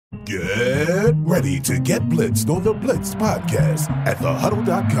Get ready to get blitzed on the Blitzed podcast at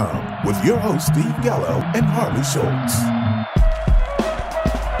thehuddle.com with your hosts Steve Gallo and Harley Schultz.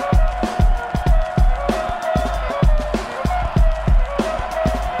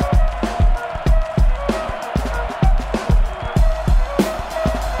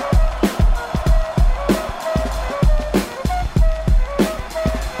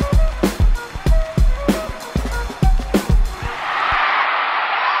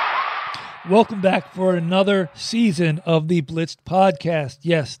 Welcome back for another season of the Blitzed podcast.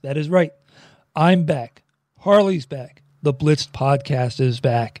 Yes, that is right. I'm back. Harley's back. The Blitzed podcast is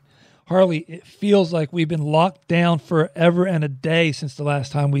back. Harley, it feels like we've been locked down forever and a day since the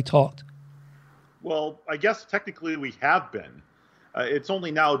last time we talked. Well, I guess technically we have been. It's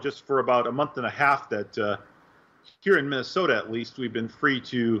only now just for about a month and a half that here in Minnesota, at least, we've been free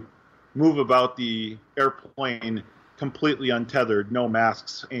to move about the airplane completely untethered, no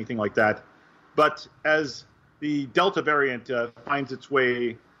masks, anything like that. But as the Delta variant finds its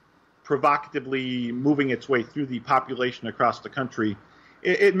way, provocatively moving its way through the population across the country,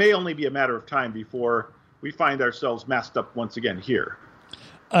 it may only be a matter of time before we find ourselves masked up once again here.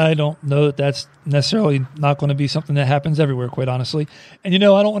 I don't know that that's necessarily not going to be something that happens everywhere, quite honestly. And, I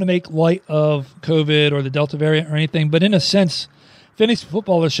don't want to make light of COVID or the Delta variant or anything, but in a sense, fantasy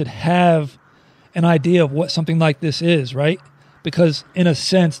footballers should have an idea of what something like this is, right? Because in a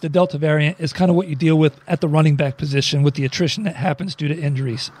sense, the Delta variant is kind of what you deal with at the running back position with the attrition that happens due to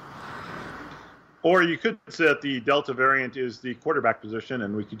injuries. Or you could say that the Delta variant is the quarterback position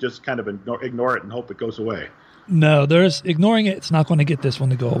and we could just kind of ignore it and hope it goes away. No, ignoring it. It's not going to get this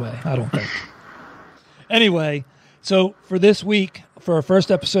one to go away, I don't think. Anyway, so for this week, for our first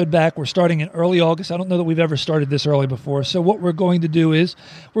episode back, we're starting in early August. I don't know that we've ever started this early before. So what we're going to do is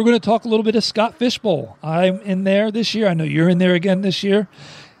we're going to talk a little bit of Scott Fishbowl. I'm in there this year. I know you're in there again this year.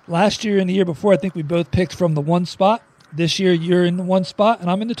 Last year and the year before, I think we both picked from the 1 spot. This year, you're in the 1 spot,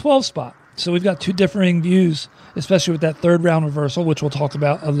 and I'm in the 12 spot. So we've got two differing views, especially with that third round reversal, which we'll talk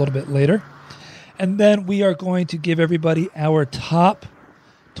about a little bit later. And then we are going to give everybody our top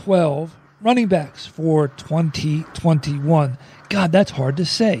 12 running backs for 2021. God, that's hard to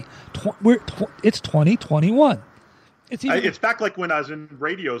say. It's 2021. It's back like when I was in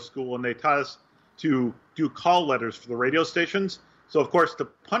radio school and they taught us to do call letters for the radio stations. So, of course, to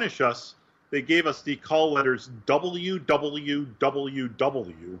punish us, they gave us the call letters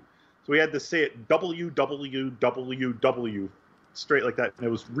WWWW. So we had to say it WWWW straight like that. And it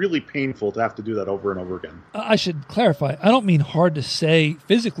was really painful to have to do that over and over again. I should clarify. I don't mean hard to say,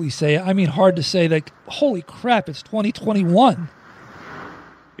 physically say it. I mean hard to say, like, holy crap, it's 2021.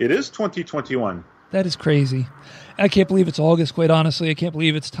 It is 2021. That is crazy. I can't believe it's August, quite honestly. I can't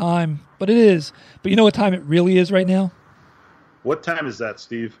believe it's time, but it is. But you know what time it really is right now? What time is that,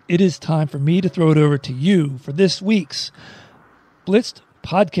 Steve? It is time for me to throw it over to you for this week's Blitzed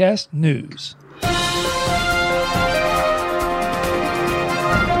Podcast News.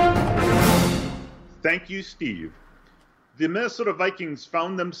 Thank you, Steve. The Minnesota Vikings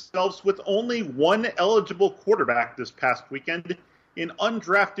found themselves with only one eligible quarterback this past weekend in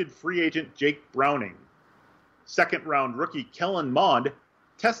undrafted free agent Jake Browning. Second-round rookie Kellen Mond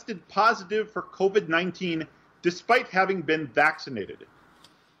tested positive for COVID-19 despite having been vaccinated.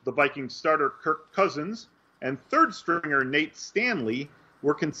 The Vikings starter Kirk Cousins and third-stringer Nate Stanley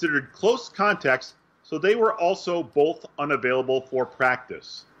were considered close contacts, so they were also both unavailable for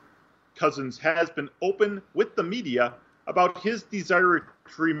practice. Cousins has been open with the media about his desire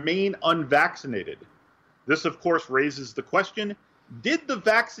to remain unvaccinated. This, of course, raises the question, did the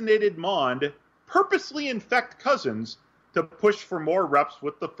vaccinated Mond purposely infect Cousins to push for more reps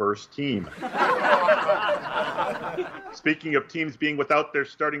with the first team? Speaking of teams being without their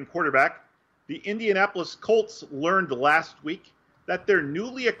starting quarterback, the Indianapolis Colts learned last week that their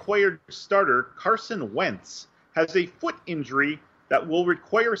newly acquired starter, Carson Wentz, has a foot injury that will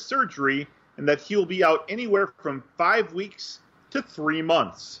require surgery and that he'll be out anywhere from 5 weeks to 3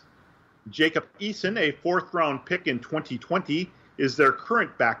 months. Jacob Eason, a fourth-round pick in 2020, is their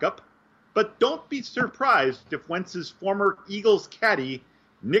current backup, but don't be surprised if Wentz's former Eagles caddy,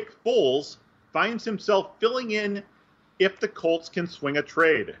 Nick Foles, finds himself filling in if the Colts can swing a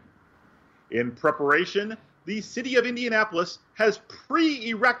trade. In preparation, the city of Indianapolis has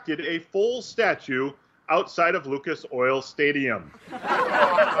pre-erected a Foles statue outside of Lucas Oil Stadium.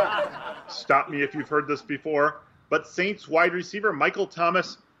 Stop me if you've heard this before, but Saints wide receiver Michael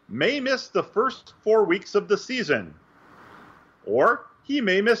Thomas may miss the first 4 weeks of the season. Or he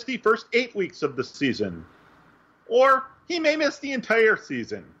may miss the first 8 weeks of the season. Or he may miss the entire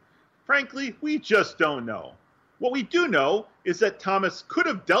season. Frankly, we just don't know. What we do know is that Thomas could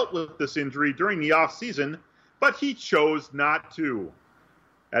have dealt with this injury during the offseason, but he chose not to.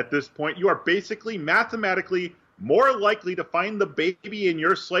 At this point, you are basically mathematically more likely to find the baby in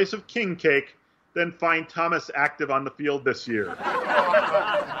your slice of king cake than find Thomas active on the field this year.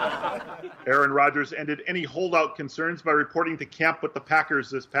 Aaron Rodgers ended any holdout concerns by reporting to camp with the Packers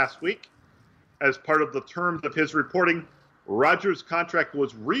this past week. As part of the terms of his reporting, Rodgers' contract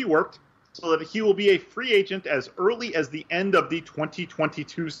was reworked so that he will be a free agent as early as the end of the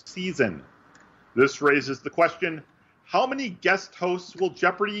 2022 season. This raises the question, how many guest hosts will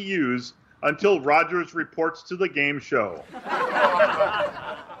Jeopardy use until Rodgers reports to the game show?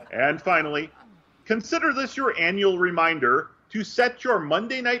 And finally, consider this your annual reminder to set your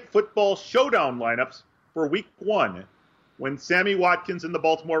Monday Night Football showdown lineups for Week 1 when Sammy Watkins and the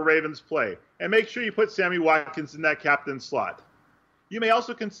Baltimore Ravens play. And make sure you put Sammy Watkins in that captain slot. You may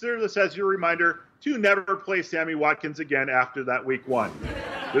also consider this as your reminder to never play Sammy Watkins again after that Week 1.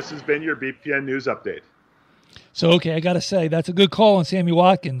 This has been your B.P.N. News Update. So, okay, I got to say, that's a good call on Sammy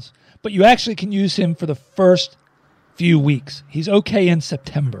Watkins, but you actually can use him for the first few weeks. He's okay in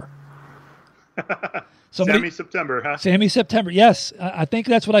September. Sammy September, huh? Sammy September, yes. I think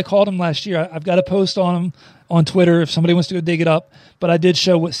that's what I called him last year. I've got a post on him on Twitter if somebody wants to go dig it up, but I did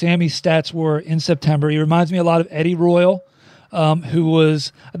show what Sammy's stats were in September. He reminds me a lot of Eddie Royal, who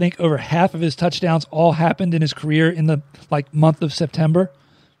was, I think, over half of his touchdowns all happened in his career in the month of September.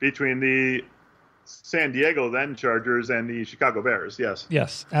 Between the San Diego then Chargers and the Chicago Bears, yes.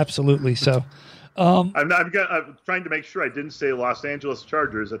 Yes, absolutely. So I'm trying to make sure I didn't say Los Angeles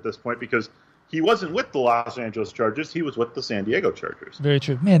Chargers at this point because he wasn't with the Los Angeles Chargers. He was with the San Diego Chargers. Very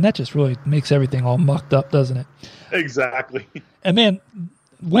true. Man, that just really makes everything all mucked up, doesn't it? Exactly. And, man,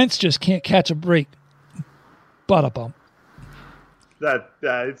 Wentz just can't catch a break. Bada-bump.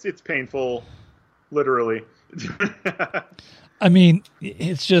 It's painful, literally. I mean,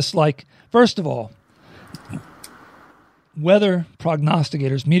 it's just like, first of all, weather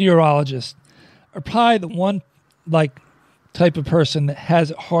prognosticators, meteorologists, are probably the one type of person that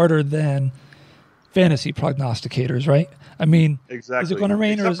has it harder than fantasy prognosticators, right? I mean, exactly. Is it going to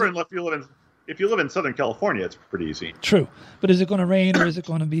rain if you live in Southern California, it's pretty easy. True, but is it going to rain or is it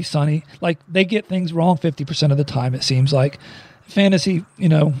going to be sunny? They get things wrong 50% of the time. It seems like fantasy,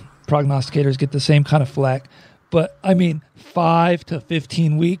 prognosticators get the same kind of flack. But I mean, 5 to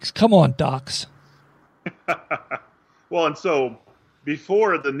 15 weeks. Come on, docs. Well, and so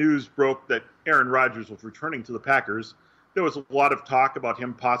before the news broke that Aaron Rodgers was returning to the Packers, there was a lot of talk about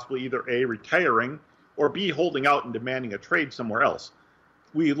him possibly either A, retiring, or B, holding out and demanding a trade somewhere else.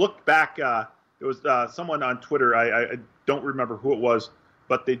 We looked back, there was someone on Twitter, I don't remember who it was,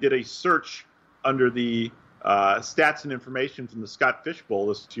 but they did a search under the stats and information from the Scott Fish Bowl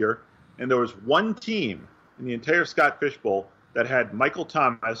this year, and there was one team in the entire Scott Fish Bowl that had Michael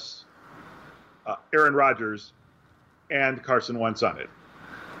Thomas, Aaron Rodgers, and Carson Wentz on it.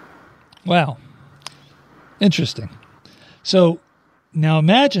 Wow. Interesting. So now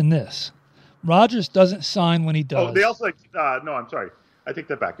imagine this. Rodgers doesn't sign when he does. Oh, they also no, I'm sorry. I take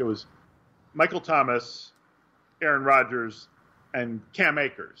that back. It was Michael Thomas, Aaron Rodgers, and Cam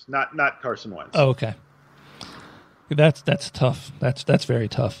Akers, not Carson Wentz. Oh, okay. That's tough. That's very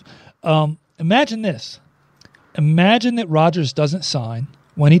tough. Imagine this. Imagine that Rodgers doesn't sign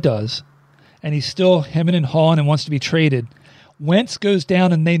when he does, and he's still hemming and hawing and wants to be traded. Wentz goes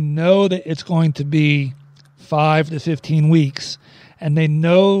down, and they know that it's going to be 5 to 15 weeks, and they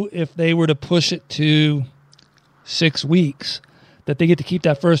know if they were to push it to 6 weeks, that they get to keep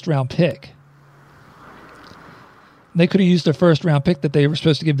that first-round pick. They could have used their first-round pick that they were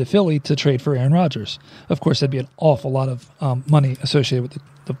supposed to give to Philly to trade for Aaron Rodgers. Of course, that'd be an awful lot of money associated with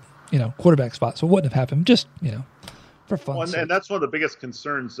the quarterback spot, so it wouldn't have happened. Just for fun. Well, and that's one of the biggest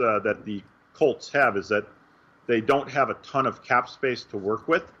concerns that the Colts have is that they don't have a ton of cap space to work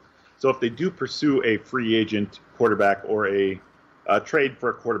with. So if they do pursue a free agent quarterback or a trade for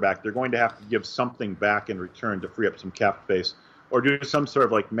a quarterback, they're going to have to give something back in return to free up some cap space, or do some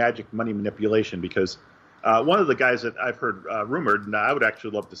sort of magic money manipulation. Because one of the guys that I've heard rumored, and I would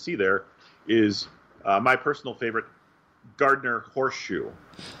actually love to see there, is my personal favorite, Gardner Horseshoe.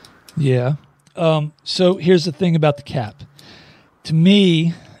 Yeah. So here's the thing about the cap. To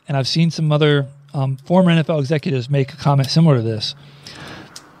me, and I've seen some other former NFL executives make a comment similar to this,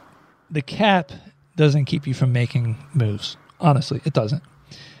 the cap doesn't keep you from making moves. Honestly, it doesn't.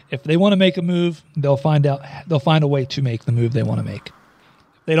 If they want to make a move, they'll find a way to make the move they want to make.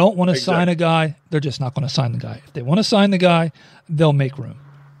 If they don't want to sign a guy, they're just not going to sign the guy. If they want to sign the guy, they'll make room.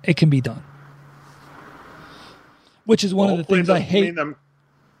 It can be done. Which is one of the things I hate.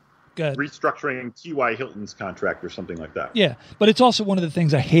 Good. restructuring T.Y. Hilton's contract or something like that. Yeah, but it's also one of the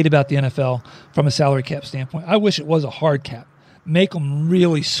things I hate about the NFL from a salary cap standpoint. I wish it was a hard cap. Make them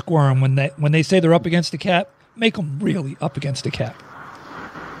really squirm when they say they're up against the cap. Make them really up against the cap.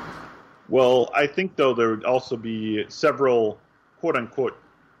 Well, I think, though, there would also be several quote-unquote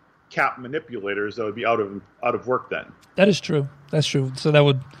cap manipulators that would be out of work then. That is true. That's true. So that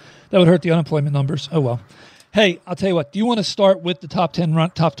would hurt the unemployment numbers. Oh, well. Hey, I'll tell you what. Do you want to start with the top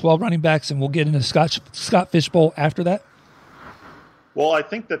 12 running backs, and we'll get into Scott Fishbowl after that? Well, I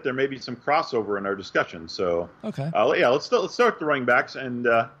think that there may be some crossover in our discussion. So, okay. Let's start with the running backs, and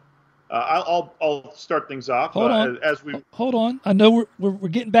I'll start things off. Hold on. Hold on. I know we're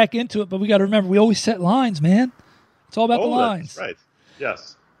getting back into it, but we got to remember we always set lines, man. It's all about the lines. That's right.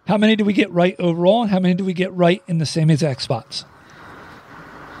 Yes. How many do we get right overall, and how many do we get right in the same exact spots?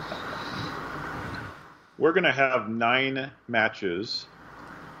 We're going to have 9 matches,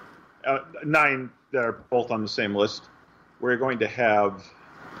 9 that are both on the same list. We're going to have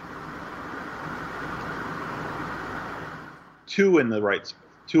 2 in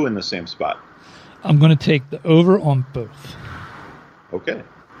the same spot. I'm going to take the over on both. Okay.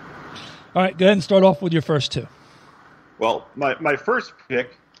 All right, go ahead and start off with your first 2. Well, my first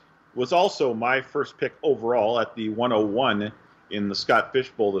pick was also my first pick overall at the 101 in the Scott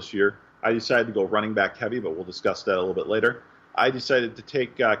Fishbowl this year. I decided to go running back heavy, but we'll discuss that a little bit later. I decided to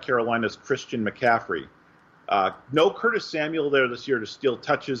take Carolina's Christian McCaffrey. No Curtis Samuel there this year to steal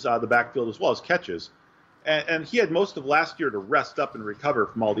touches out of the backfield as well as catches. And he had most of last year to rest up and recover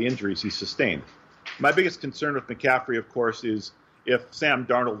from all the injuries he sustained. My biggest concern with McCaffrey, of course, is if Sam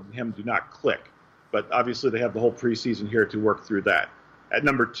Darnold and him do not click. But obviously they have the whole preseason here to work through that. At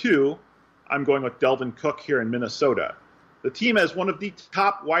number 2, I'm going with Dalvin Cook here in Minnesota. The team has one of the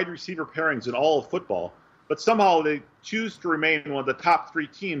top wide receiver pairings in all of football, but somehow they choose to remain one of the top 3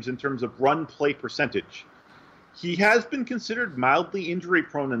 teams in terms of run play percentage. He has been considered mildly injury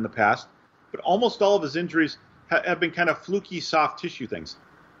prone in the past, but almost all of his injuries have been kind of fluky soft tissue things.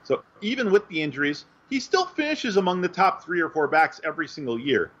 So even with the injuries, he still finishes among the top 3 or 4 backs every single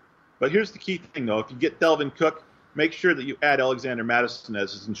year. But here's the key thing, though. If you get Dalvin Cook, make sure that you add Alexander Mattison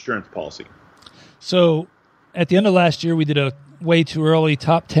as his insurance policy. So at the end of last year, we did a way too early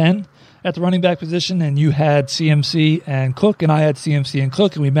top 10 at the running back position, and you had CMC and Cook, and I had CMC and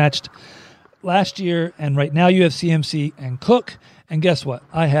Cook, and we matched last year, and right now you have CMC and Cook, and guess what?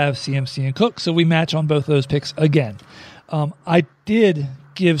 I have CMC and Cook, so we match on both those picks again. I did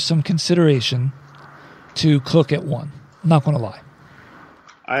give some consideration to Cook at 1. I'm not going to lie.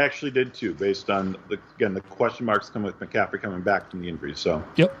 I actually did too, based on, the question marks coming with McCaffrey coming back from the injury. So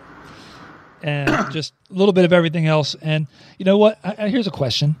Yep. And just a little bit of everything else. And you know what? Here's a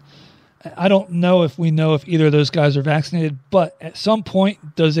question. I don't know if we know if either of those guys are vaccinated, but at some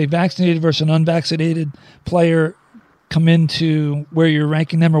point, does a vaccinated versus an unvaccinated player come into where you're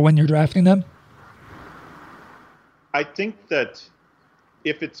ranking them or when you're drafting them? I think that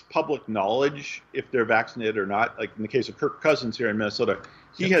if it's public knowledge, if they're vaccinated or not, like in the case of Kirk Cousins here in Minnesota,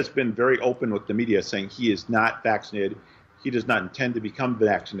 he has been very open with the media saying he is not vaccinated. He does not intend to become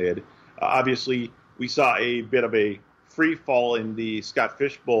vaccinated. Obviously, we saw a bit of a free fall in the Scott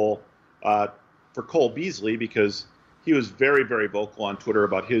Fishbowl for Cole Beasley because he was very, very vocal on Twitter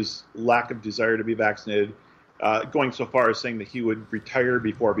about his lack of desire to be vaccinated, going so far as saying that he would retire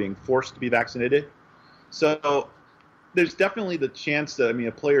before being forced to be vaccinated. So there's definitely the chance that,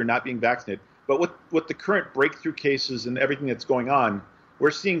 a player not being vaccinated. But with the current breakthrough cases and everything that's going on, we're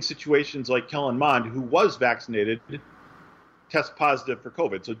seeing situations like Kellen Mond, who was vaccinated, test positive for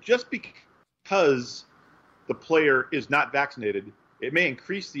COVID. So just because the player is not vaccinated, it may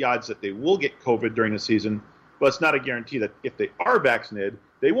increase the odds that they will get COVID during the season, but it's not a guarantee that if they are vaccinated,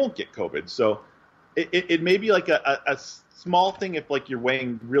 they won't get COVID. So it may be like a small thing if you're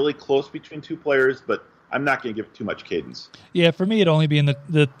weighing really close between 2 players, but I'm not going to give it too much cadence. Yeah, for me, it'd only be in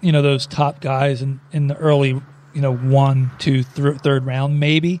the those top guys in the early 1, 2, 3rd round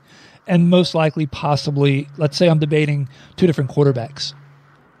maybe, and most likely possibly. Let's say I'm debating 2 different quarterbacks.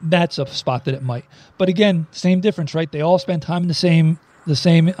 That's a spot that it might. But again, same difference, right? They all spend time in the same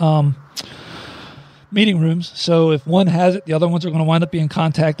meeting rooms. So if one has it, the other ones are going to wind up being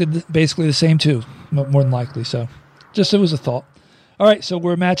contacted. Basically the same 2, more than likely. So just it was a thought. All right, so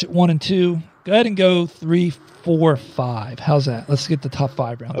we're match at 1 and 2. Go ahead and go 3, 4, 5. How's that? Let's get the top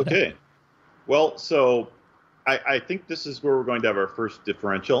 5 round. Okay. Well, so I think this is where we're going to have our first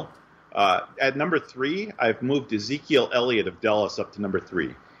differential. At number 3, I've moved Ezekiel Elliott of Dallas up to number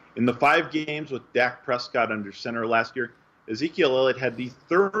 3. In the 5 games with Dak Prescott under center last year, Ezekiel Elliott had the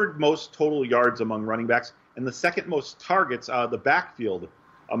 3rd most total yards among running backs and the 2nd most targets out of the backfield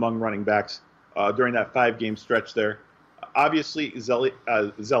among running backs during that 5-game stretch there. Obviously,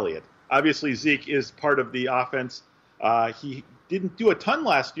 Elliott. Obviously, Zeke is part of the offense. He didn't do a ton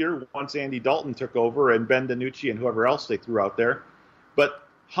last year once Andy Dalton took over and Ben DiNucci and whoever else they threw out there. But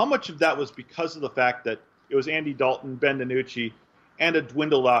how much of that was because of the fact that it was Andy Dalton, Ben DiNucci, and a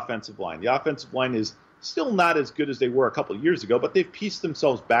dwindled offensive line? The offensive line is still not as good as they were a couple of years ago, but they've pieced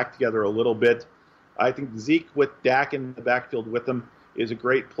themselves back together a little bit. I think Zeke with Dak in the backfield with him is a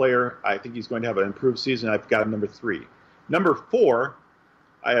great player. I think he's going to have an improved season. I've got him number 3. Number 4,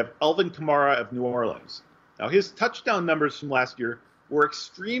 I have Alvin Kamara of New Orleans. Now, his touchdown numbers from last year were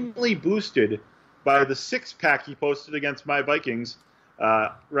extremely boosted by the 6-pack he posted against my Vikings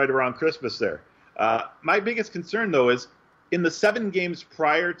right around Christmas there. My biggest concern, though, is in the 7 games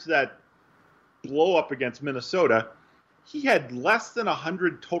prior to that blow-up against Minnesota, he had less than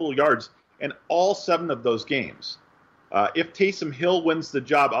 100 total yards in all 7 of those games. If Taysom Hill wins the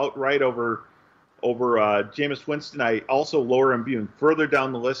job outright over Jameis Winston, I also lower him even further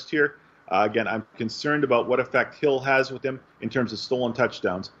down the list here. Again, I'm concerned about what effect Hill has with him in terms of stolen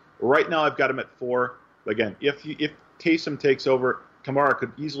touchdowns. Right now, I've got him at 4. Again, if Taysom takes over, Kamara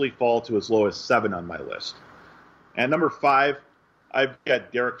could easily fall to as low as 7 on my list. And number 5, I've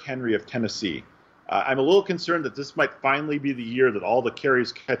got Derrick Henry of Tennessee. I'm a little concerned that this might finally be the year that all the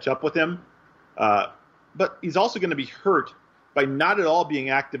carries catch up with him. But he's also going to be hurt by not at all being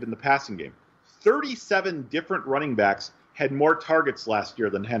active in the passing game. 37 different running backs had more targets last year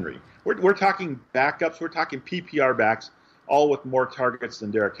than Henry. We're talking backups. We're talking PPR backs, all with more targets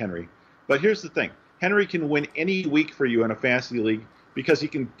than Derrick Henry. But here's the thing. Henry can win any week for you in a fantasy league because he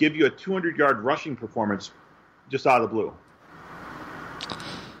can give you a 200-yard rushing performance just out of the blue.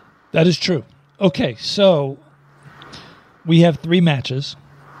 That is true. Okay, so we have 3 matches,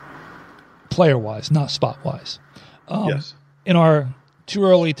 player-wise, not spot-wise. Yes. In our too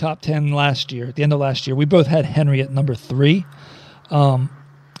early top 10 last year, at the end of last year, we both had Henry at number 3.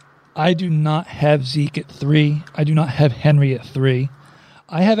 I do not have Zeke at 3. I do not have Henry at 3.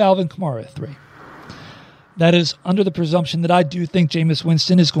 I have Alvin Kamara at 3. That is under the presumption that I do think Jameis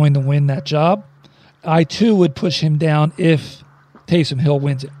Winston is going to win that job. I, too, would push him down if Taysom Hill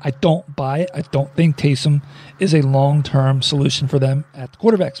wins it. I don't buy it. I don't think Taysom is a long-term solution for them at the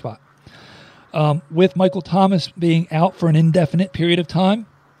quarterback spot. With Michael Thomas being out for an indefinite period of time,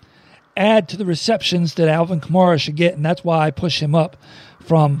 add to the receptions that Alvin Kamara should get, and that's why I push him up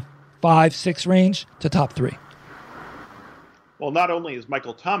from 5-6 range to top 3. Well, not only is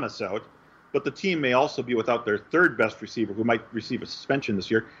Michael Thomas out, but the team may also be without their 3rd best receiver, who might receive a suspension this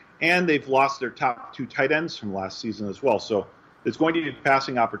year, and they've lost their top 2 tight ends from last season as well. So there's going to be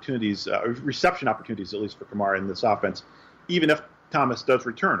passing opportunities, reception opportunities, at least for Kamara in this offense, even if Thomas does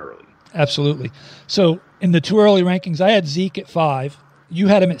return early. Absolutely. So in the too early rankings, I had Zeke at 5. You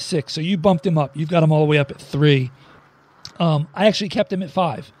had him at 6, so you bumped him up. You've got him all the way up at 3. I actually kept him at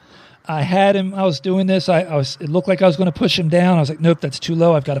 5. I had him. I was doing this. It looked like I was going to push him down. I was like, nope, that's too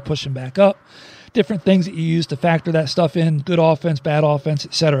low. I've got to push him back up. Different things that you use to factor that stuff in: good offense, bad offense,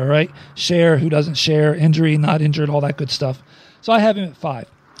 etc. Right? Share, who doesn't share, injury, not injured, all that good stuff. So I have him at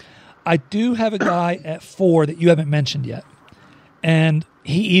 5. I do have a guy at 4 that you haven't mentioned yet, and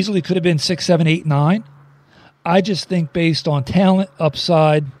he easily could have been 6, 7, 8, 9. I just think based on talent,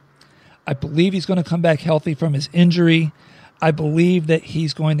 upside, I believe he's going to come back healthy from his injury. I believe that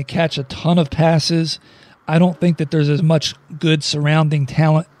he's going to catch a ton of passes. I don't think that there's as much good surrounding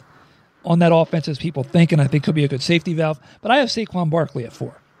talent on that offense as people think, and I think could be a good safety valve. But I have Saquon Barkley at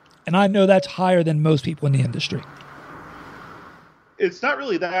 4, and I know that's higher than most people in the industry. It's not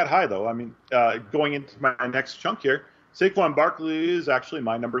really that high, though. I mean, going into my next chunk here, Saquon Barkley is actually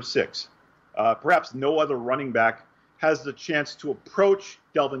my number 6. Perhaps no other running back has the chance to approach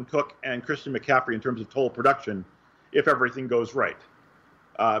Dalvin Cook and Christian McCaffrey in terms of total production if everything goes right.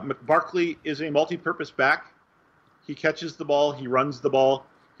 Barkley is a multi-purpose back. He catches the ball. He runs the ball.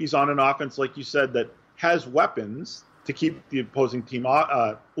 He's on an offense, like you said, that has weapons to keep the opposing team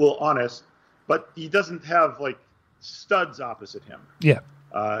a little honest, but he doesn't have, like, studs opposite him. Yeah.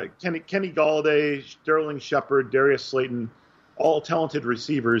 Kenny Galladay, Sterling Shepard, Darius Slayton, all talented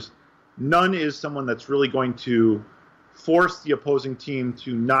receivers. None is someone that's really going to force the opposing team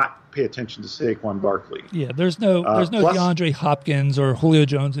to not pay attention to Saquon Barkley. Yeah, there's no plus, DeAndre Hopkins or Julio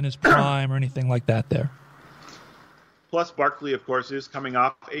Jones in his prime or anything like that there. Plus, Barkley, of course, is coming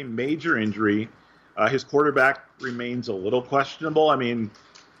off a major injury. His quarterback remains a little questionable. I mean,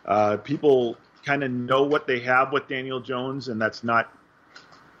 people kind of know what they have with Daniel Jones, and that's not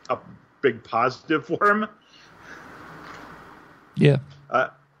a big positive for him. Yeah.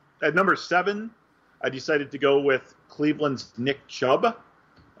 At number 7, I decided to go with Cleveland's Nick Chubb.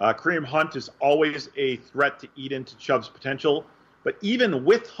 Kareem Hunt is always a threat to eat into Chubb's potential. But even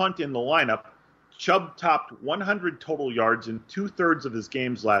with Hunt in the lineup, Chubb topped 100 total yards in 2/3 of his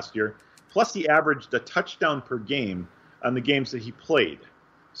games last year. Plus, he averaged a touchdown per game on the games that he played.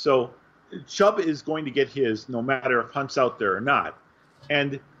 So Chubb is going to get his no matter if Hunt's out there or not.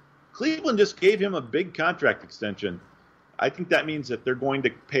 And Cleveland just gave him a big contract extension. I think that means that they're going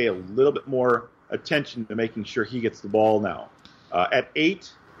to pay a little bit more attention to making sure he gets the ball now. At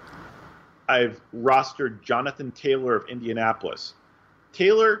 8, I've rostered Jonathan Taylor of Indianapolis.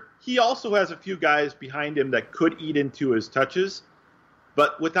 Taylor, he also has a few guys behind him that could eat into his touches,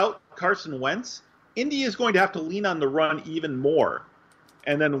 but without Carson Wentz, Indy is going to have to lean on the run even more.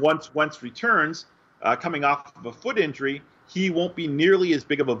 And then once Wentz returns, coming off of a foot injury, he won't be nearly as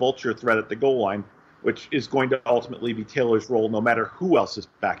big of a vulture threat at the goal line, which is going to ultimately be Taylor's role no matter who else is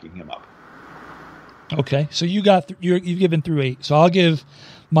backing him up. Okay, so you've given through 8. So I'll give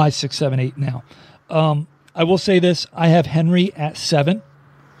my 6, 7, 8 now. I will say this. I have Henry at 7,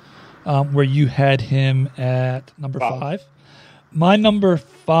 where you had him at number 5. My number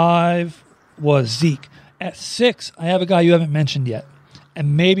 5 was Zeke. At 6, I have a guy you haven't mentioned yet.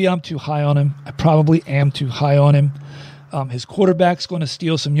 And maybe I'm too high on him. I probably am too high on him. His quarterback's going to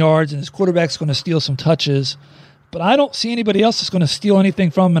steal some yards, and his quarterback's going to steal some touches. But I don't see anybody else that's going to steal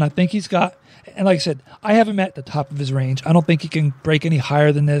anything from him, and I think he's got – and like I said, I have him at the top of his range. I don't think he can break any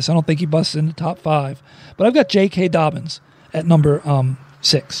higher than this. I don't think he busts in the top 5. But I've got J.K. Dobbins at number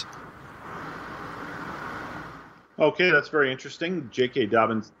 6. Okay, that's very interesting. J.K.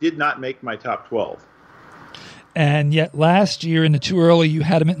 Dobbins did not make my top 12. And yet last year in the too early, you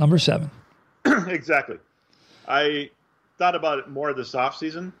had him at number 7. Exactly. I thought about it more this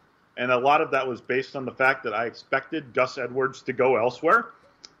offseason, and a lot of that was based on the fact that I expected Gus Edwards to go elsewhere.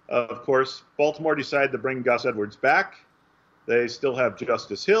 Of course, Baltimore decided to bring Gus Edwards back. They still have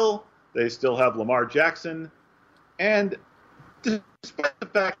Justice Hill. They still have Lamar Jackson. And despite the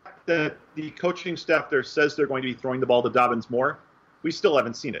fact that the coaching staff there says they're going to be throwing the ball to Dobbins more, we still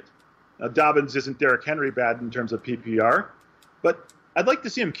haven't seen it. Now, Dobbins isn't Derrick Henry bad in terms of PPR, but I'd like to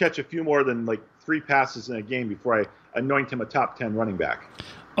see him catch a few more than 3 passes in a game before I anoint him a top 10 running back.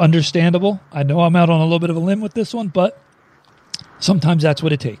 Understandable. I know I'm out on a little bit of a limb with this one, but sometimes that's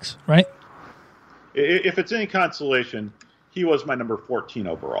what it takes, right? If it's any consolation, he was my number 14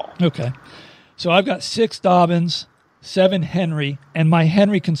 overall. Okay. So I've got 6 Dobbins, 7 Henry, and my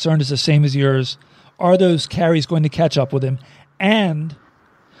Henry concern is the same as yours. Are those carries going to catch up with him? And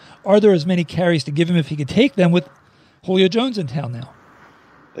are there as many carries to give him if he could take them with Julio Jones in town now?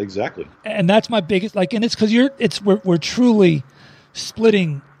 Exactly. And that's my biggest, and it's because we're truly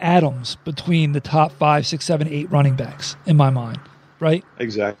splitting atoms between the top 5, 6, 7, 8 running backs in my mind, right?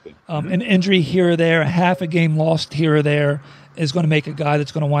 Exactly. An injury here or there, a half a game lost here or there is going to make a guy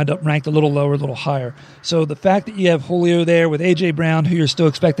that's going to wind up ranked a little lower, a little higher. So the fact that you have Julio there with A.J. Brown, who you're still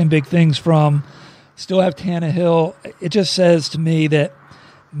expecting big things from, still have Tannehill, it just says to me that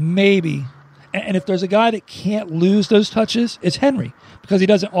maybe, and if there's a guy that can't lose those touches, it's Henry, because he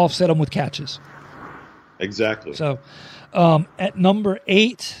doesn't offset them with catches. Exactly. So at number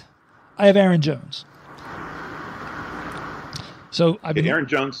 8, I have Aaron Jones. So I've been Aaron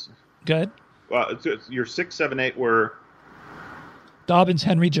Jones. Go ahead. Well, your 6, 7, 8 were Dobbins,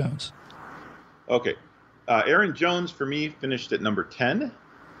 Henry, Jones. Okay. Aaron Jones for me finished at number 10.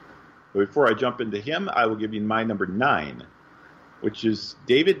 But before I jump into him, I will give you my number 9, which is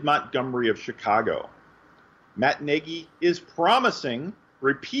David Montgomery of Chicago. Matt Nagy is promising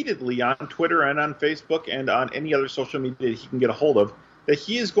repeatedly on Twitter and on Facebook and on any other social media that he can get a hold of that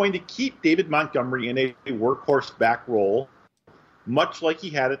he is going to keep David Montgomery in a workhorse back role, much like he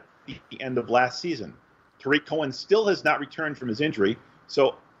had at the end of last season. Tariq Cohen still has not returned from his injury,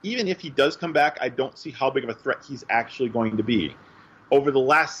 so even if he does come back, I don't see how big of a threat he's actually going to be. Over the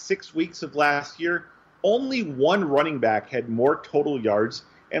last 6 weeks of last year, only one running back had more total yards,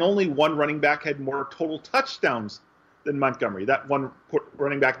 and only one running back had more total touchdowns than Montgomery. That one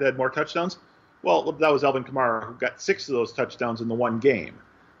running back that had more touchdowns, well, that was Alvin Kamara, who got 6 of those touchdowns in the one game.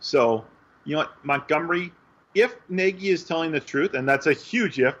 So, you know what, Montgomery, if Nagy is telling the truth, and that's a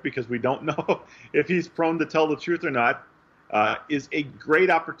huge if because we don't know if he's prone to tell the truth or not, is a great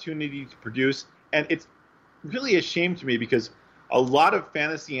opportunity to produce. And it's really a shame to me because a lot of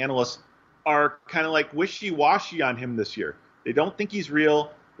fantasy analysts are kind of like wishy-washy on him this year. They don't think he's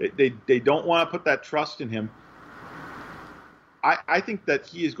real. They don't want to put that trust in him. I think that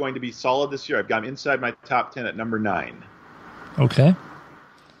he is going to be solid this year. I've got him inside my top 10 at number 9. Okay.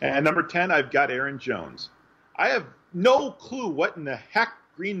 And number 10, I've got Aaron Jones. I have no clue what in the heck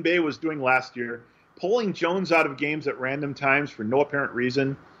Green Bay was doing last year, pulling Jones out of games at random times for no apparent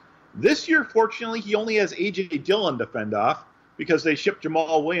reason. This year, fortunately, he only has A.J. Dillon to fend off because they shipped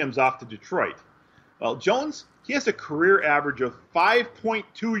Jamal Williams off to Detroit. Well, Jones, he has a career average of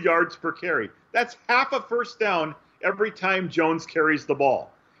 5.2 yards per carry. That's half a first down every time Jones carries the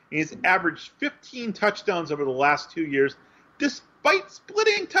ball. And he's averaged 15 touchdowns over the last 2 years, despite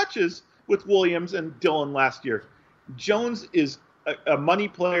splitting touches with Williams and Dillon last year. Jones is a money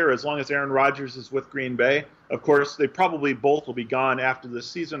player as long as Aaron Rodgers is with Green Bay. Of course, they probably both will be gone after this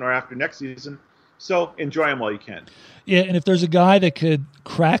season or after next season. So enjoy him while you can. Yeah, and if there's a guy that could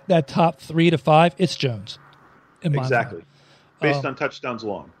crack that top 3 to 5, it's Jones. Exactly. Based on touchdowns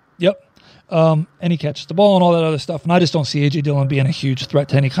alone. Yep. And he catches the ball and all that other stuff. And I just don't see A.J. Dillon being a huge threat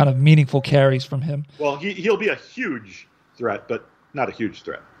to any kind of meaningful carries from him. Well, he'll be a huge threat, but not a huge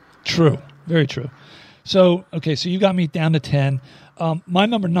threat. True. Very true. So, okay, so you got me down to 10. My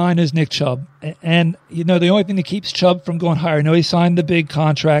number 9 is Nick Chubb. And, you know, the only thing that keeps Chubb from going higher, I know he signed the big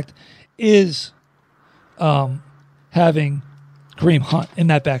contract, is having Kareem Hunt in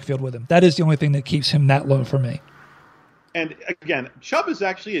that backfield with him. That is the only thing that keeps him that low for me. And, again, Chubb is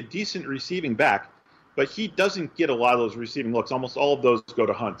actually a decent receiving back, but he doesn't get a lot of those receiving looks. Almost all of those go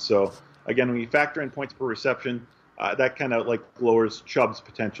to Hunt. So, again, when you factor in points per reception, that kind of like lowers Chubb's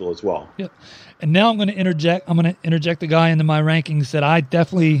potential as well. Yep. And now I'm going to interject a guy into my rankings that I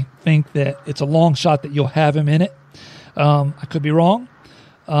definitely think that it's a long shot that you'll have him in it. I could be wrong.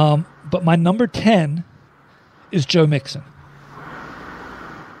 But my number 10 is Joe Mixon.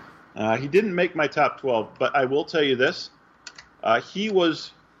 He didn't make my top 12, but I will tell you this. He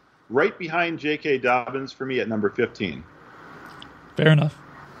was right behind J.K. Dobbins for me at number 15. Fair enough.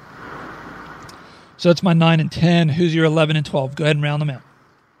 So that's my 9 and 10. Who's your 11 and 12? Go ahead and round them out.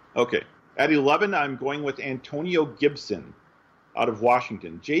 Okay. At 11, I'm going with Antonio Gibson out of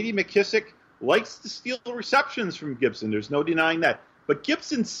Washington. J.D. McKissick likes to steal receptions from Gibson. There's no denying that. But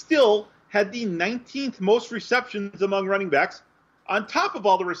Gibson still had the 19th most receptions among running backs on top of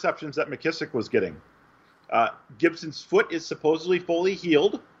all the receptions that McKissick was getting. Gibson's foot is supposedly fully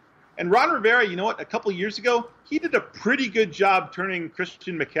healed. And Ron Rivera, you know what? A couple years ago, he did a pretty good job turning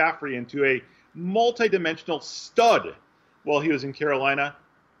Christian McCaffrey into a multi-dimensional stud while he was in Carolina.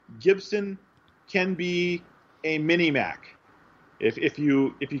 Gibson can be a mini Mac if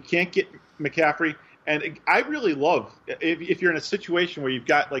you can't get McCaffrey. And I really love if you're in a situation where you've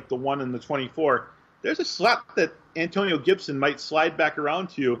got like the 1 and the 24, there's a slot that Antonio Gibson might slide back around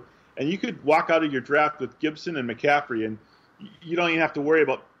to you, and you could walk out of your draft with Gibson and McCaffrey, and you don't even have to worry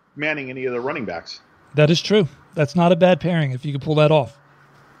about manning any of the running backs. That is true. That's not a bad pairing if you could pull that off.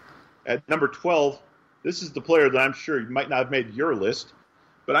 At number 12, this is the player that I'm sure might not have made your list,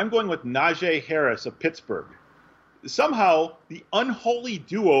 but I'm going with Najee Harris of Pittsburgh. Somehow, the unholy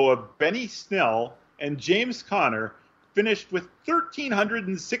duo of Benny Snell and James Conner finished with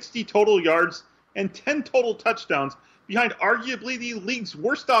 1,360 total yards and 10 total touchdowns behind arguably the league's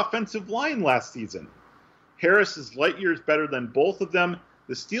worst offensive line last season. Harris is light years better than both of them.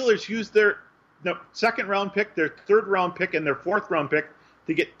 The Steelers used their second-round pick, their third-round pick, and their fourth-round pick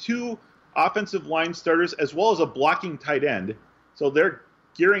to get 2 offensive line starters as well as a blocking tight end. So they're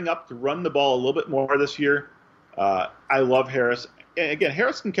gearing up to run the ball a little bit more this year. I love Harris. And again,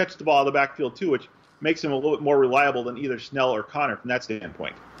 Harris can catch the ball out of the backfield too, which makes him a little bit more reliable than either Snell or Conner from that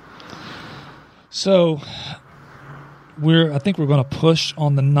standpoint. So I think we're going to push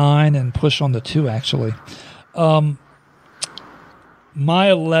on the 9 and push on the 2, actually.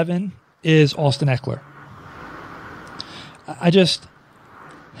 My 11 is Austin Eckler.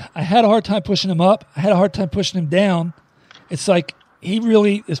 I had a hard time pushing him up. I had a hard time pushing him down. It's like he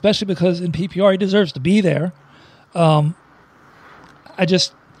really, especially because in PPR he deserves to be there. I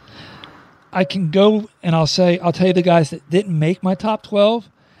can go and I'll tell you the guys that didn't make my top 12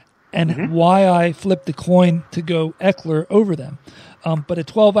 and why I flipped the coin to go Eckler over them. But at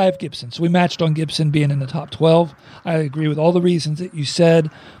 12, I have Gibson. So we matched on Gibson being in the top 12. I agree with all the reasons that you said.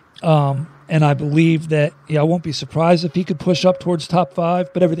 And I believe that, I won't be surprised if he could push up towards top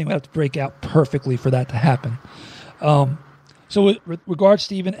 5, but everything would have to break out perfectly for that to happen. So with regards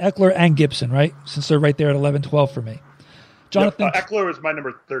to even Eckler and Gibson, right? Since they're right there at 11, 12 for me. Jonathan, Eckler is my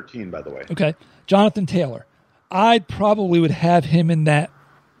number 13, by the way. Okay. Jonathan Taylor. I probably would have him in that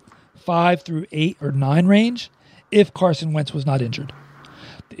 5 through 8 or 9 range if Carson Wentz was not injured.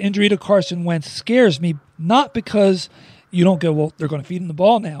 The injury to Carson Wentz scares me, not because you don't go, well, they're going to feed him the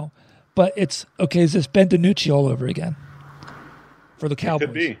ball now, but it's, okay, is this Ben DiNucci all over again for the Cowboys? It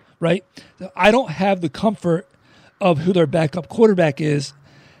could be. Right? I don't have the comfort of who their backup quarterback is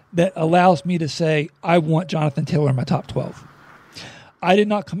that allows me to say, I want Jonathan Taylor in my top 12. I did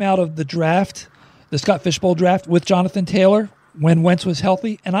not come out of the draft, the Scott Fishbowl draft, with Jonathan Taylor when Wentz was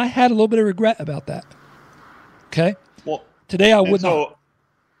healthy, and I had a little bit of regret about that. Okay? Well, today I would not.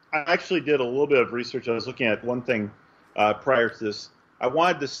 I actually did a little bit of research. I was looking at one thing prior to this. I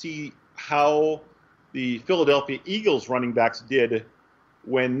wanted to see how the Philadelphia Eagles running backs did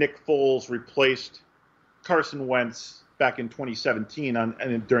when Nick Foles replaced Carson Wentz back in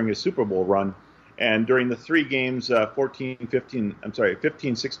 2017 during his Super Bowl run. And during the 3 games, 15, 16,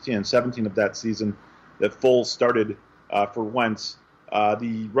 and 17 of that season that Foles started for Wentz,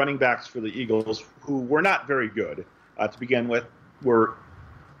 the running backs for the Eagles, who were not very good to begin with, were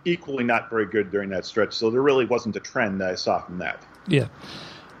equally not very good during that stretch. So there really wasn't a trend that I saw from that. Yeah.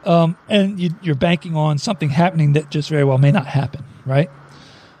 And you're banking on something happening that just very well may not happen, right?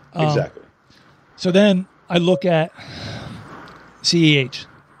 Exactly. So then I look at CEH,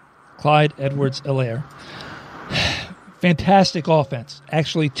 Clyde Edwards-Helaire. Fantastic offense.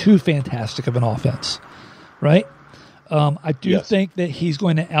 Actually, too fantastic of an offense, right? I do think that he's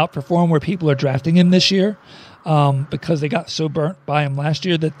going to outperform where people are drafting him this year because they got so burnt by him last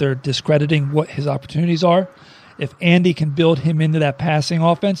year that they're discrediting what his opportunities are. If Andy can build him into that passing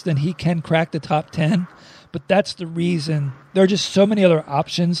offense, then he can crack the top 10. But that's the reason. There are just so many other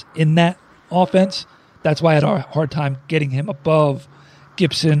options in that offense. That's why I had a hard time getting him above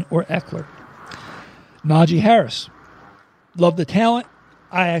Gibson or Eckler. Najee Harris. Love the talent.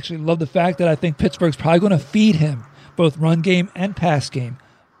 I actually love the fact that I think Pittsburgh's probably going to feed him both run game and pass game.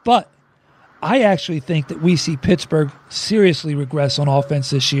 But I actually think that we see Pittsburgh seriously regress on offense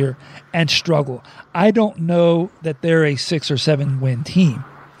this year and struggle. I don't know that they're a 6 or 7 win team,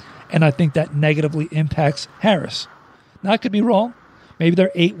 and I think that negatively impacts Harris. Now, I could be wrong. Maybe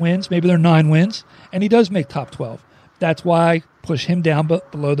they're 8 wins, maybe they're 9 wins, and he does make top 12. That's why I push him down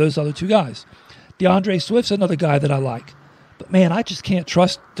below those other 2 guys. DeAndre Swift's another guy that I like. But, man, I just can't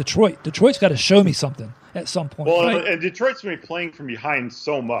trust Detroit. Detroit's got to show me something at some point. Well, right? And Detroit's been playing from behind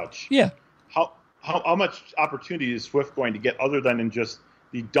so much. Yeah. How much opportunity is Swift going to get other than in just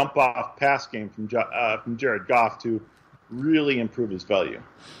the dump-off pass game from Jared Goff to really improve his value?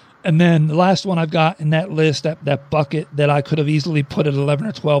 And then the last one I've got in that list, that bucket that I could have easily put at 11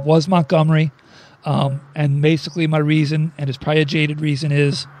 or 12 was Montgomery. And basically my reason, and it's probably a jaded reason,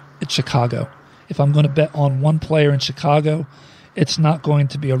 is it's Chicago. If I'm going to bet on one player in Chicago, it's not going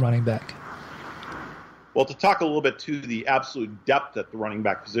to be a running back. Well, to talk a little bit to the absolute depth at the running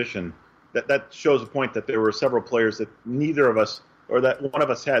back position, that shows a point that there were several players that neither of us, or that one of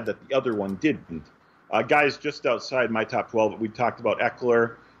us had that the other one didn't. Guys just outside my top 12, we talked about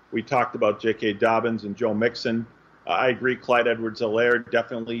Eckler, we talked about J.K. Dobbins and Joe Mixon. I agree, Clyde Edwards-Helaire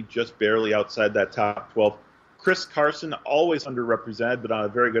definitely just barely outside that top 12. Chris Carson, always underrepresented, but on a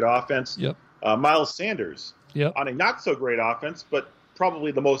very good offense. Yep. Miles Sanders, on a not-so-great offense, but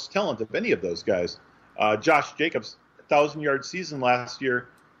probably the most talented of any of those guys. Josh Jacobs, 1,000-yard season last year.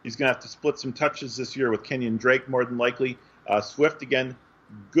 He's going to have to split some touches this year with Kenyon Drake, more than likely. Swift, again,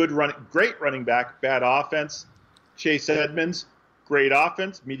 great running back, bad offense. Chase Edmonds, great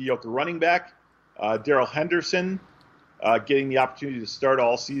offense, mediocre running back. Darrell Henderson, getting the opportunity to start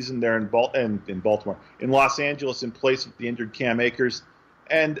all season there in Baltimore. In Los Angeles, in place of the injured Cam Akers.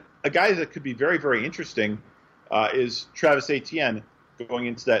 And a guy that could be very, very interesting is Travis Etienne going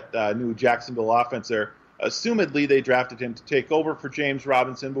into that new Jacksonville offense there. Assumedly, they drafted him to take over for James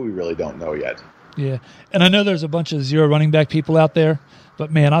Robinson, but we really don't know yet. Yeah, and I know there's a bunch of zero running back people out there, but,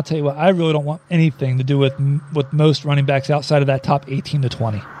 man, I'll tell you what, I really don't want anything to do with most running backs outside of that top 18 to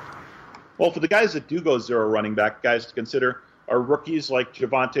 20. Well, for the guys that do go zero running back, guys to consider are rookies like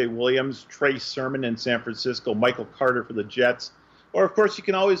Javonte Williams, Trey Sermon in San Francisco, Michael Carter for the Jets. Or, of course, you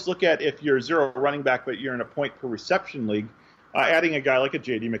can always look at if you're zero running back but you're in a point-per-reception league, adding a guy like a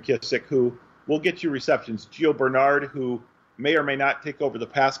J.D. McKissick who will get you receptions. Gio Bernard, who may or may not take over the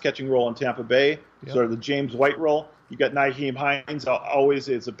pass-catching role in Tampa Bay, sort of the James White role. You got Nyheim Hines, always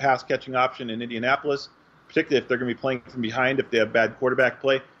is a pass-catching option in Indianapolis, particularly if they're going to be playing from behind if they have bad quarterback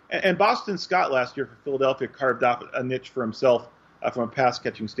play. And Boston Scott last year for Philadelphia carved off a niche for himself from a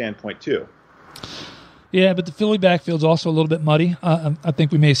pass-catching standpoint, too. Yeah, but the Philly backfield's also a little bit muddy. I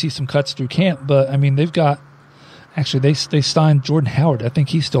think we may see some cuts through camp, but, I mean, they've got – actually, they signed Jordan Howard. I think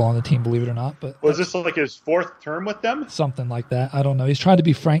he's still on the team, believe it or not. But was this like his 4th term with them? Something like that. I don't know. He's trying to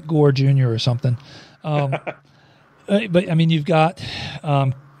be Frank Gore Jr. or something. But, I mean, you've got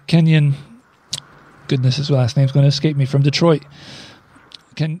Kenyon – goodness, his last name's going to escape me – from Detroit.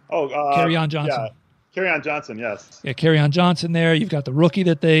 Kerryon Johnson. Yeah, Kerryon Johnson, yes. Yeah, Kerryon Johnson there. You've got the rookie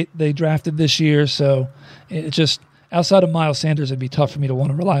that they drafted this year. So it just outside of Miles Sanders, it'd be tough for me to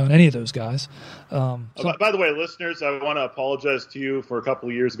want to rely on any of those guys. By the way, listeners, I want to apologize to you for a couple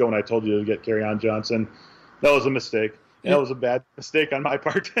of years ago when I told you to get Kerryon Johnson. That was a mistake. That was a bad mistake on my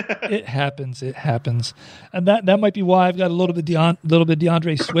part. It happens. It happens, and that might be why I've got a little bit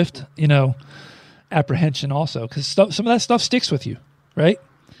DeAndre Swift, apprehension also, because some of that stuff sticks with you, right?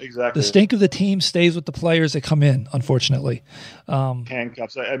 Exactly. The stink of the team stays with the players that come in, unfortunately.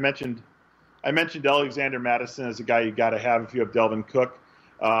 Handcuffs. I mentioned Alexander Madison as a guy you got to have if you have Delvin Cook.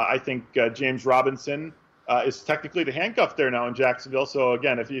 I think James Robinson is technically the handcuff there now in Jacksonville. So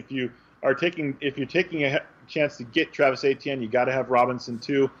again, if you're taking a chance to get Travis Etienne, you got to have Robinson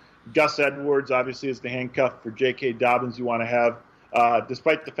too. Gus Edwards obviously is the handcuff for J.K. Dobbins. You want to have,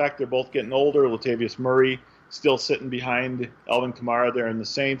 despite the fact they're both getting older. Latavius Murray still sitting behind Alvin Kamara there in the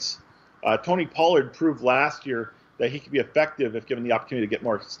Saints. Tony Pollard proved last year that he could be effective if given the opportunity to get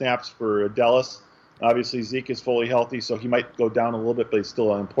more snaps for Dallas. Obviously, Zeke is fully healthy, so he might go down a little bit, but he's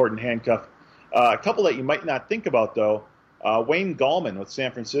still an important handcuff. A couple that you might not think about, though, Wayne Gallman with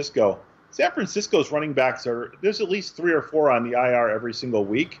San Francisco. San Francisco's running backs there's at least 3 or 4 on the IR every single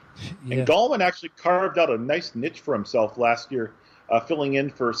week. Yeah. And Gallman actually carved out a nice niche for himself last year, filling in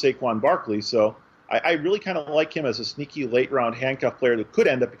for Saquon Barkley. So I really kind of like him as a sneaky late-round handcuff player that could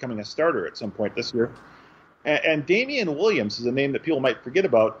end up becoming a starter at some point this year. And Damian Williams is a name that people might forget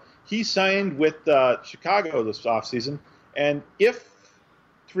about. He signed with Chicago this offseason, and if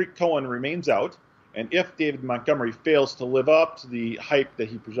Tariq Cohen remains out, and if David Montgomery fails to live up to the hype that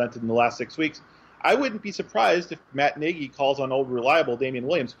he presented in the last 6 weeks, I wouldn't be surprised if Matt Nagy calls on old reliable Damian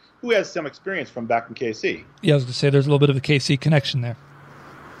Williams, who has some experience from back in KC. Yeah, I was going to say there's a little bit of a KC connection there.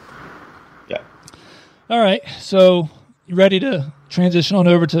 Yeah. All right, so you ready to transition on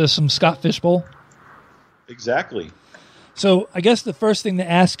over to some Scott Fishbowl? Exactly. So I guess the first thing to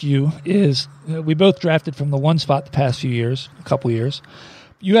ask you is, we both drafted from the one spot the past few years, a couple years.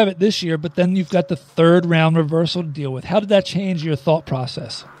 You have it this year, but then you've got the third round reversal to deal with. How did that change your thought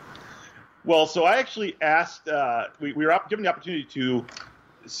process? Well, so I actually asked, we were given the opportunity to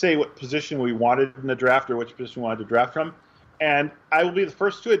say what position we wanted in the draft or which position we wanted to draft from. And I will be the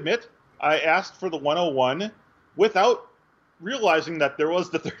first to admit, I asked for the 101 without realizing that there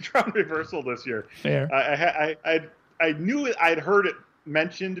was the third round reversal this year. Fair. I knew I'd heard it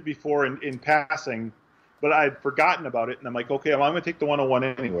mentioned before in passing, but I'd forgotten about it. And I'm like, okay, well, I'm going to take the 101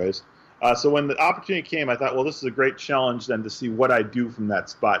 anyways. So when the opportunity came, I thought, well, this is a great challenge then to see what I do from that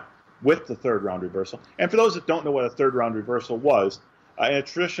spot with the third round reversal. And for those that don't know what a third round reversal was, in a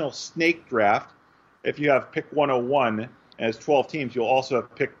traditional snake draft, if you have pick 101 and it's 12 teams, you'll also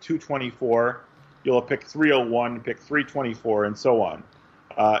have pick 224, you'll have pick 301, pick 324, and so on.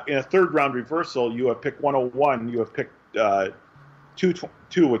 In a third round reversal, you have pick 101, you have pick 2,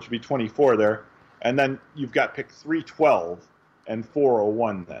 which would be 24 there, and then you've got pick 312 and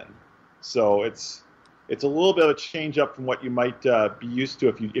 401 then. So it's a little bit of a change up from what you might be used to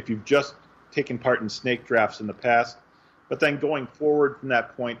if you've just taken part in snake drafts in the past. But then going forward from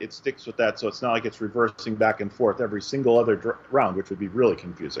that point, it sticks with that, so it's not like it's reversing back and forth every single other round, which would be really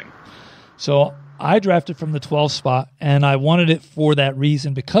confusing. So I drafted from the 12th spot, and I wanted it for that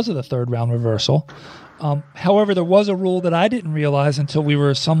reason because of the third round reversal. However, there was a rule that I didn't realize until we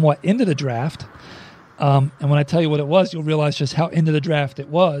were somewhat into the draft. And when I tell you what it was, you'll realize just how into the draft it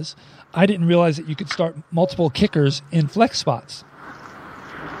was. I didn't realize that you could start multiple kickers in flex spots.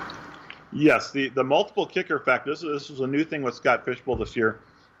 Yes, the multiple kicker fact, this was a new thing with Scott Fishbowl this year.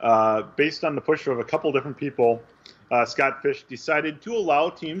 Based on the push of a couple different people, Scott Fish decided to allow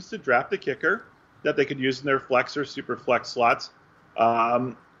teams to draft a kicker that they could use in their flex or super flex slots.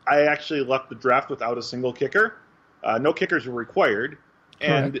 I actually left the draft without a single kicker. No kickers were required.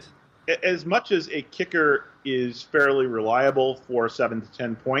 And as much as a kicker is fairly reliable for 7 to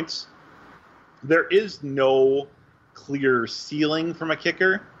 10 points, there is no clear ceiling from a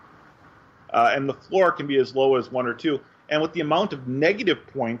kicker. And the floor can be as low as 1 or 2. And with the amount of negative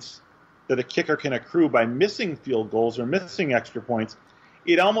points that a kicker can accrue by missing field goals or missing extra points,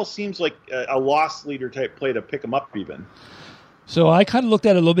 it almost seems like a loss leader type play to pick them up even. So I kind of looked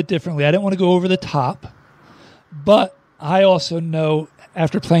at it a little bit differently. I didn't want to go over the top, but I also know,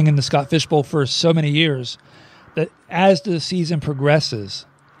 after playing in the Scott Fishbowl for so many years, that as the season progresses,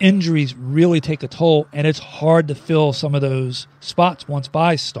 injuries really take a toll, and it's hard to fill some of those spots once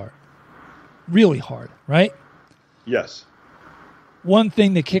buys start. Really hard, right? Yes. One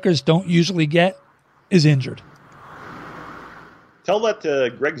thing that kickers don't usually get is injured. Tell that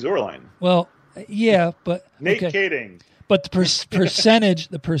to Greg Zorline. Well, yeah, but Nate okay. Kading. But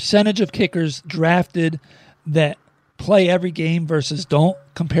the percentage of kickers drafted that play every game versus don't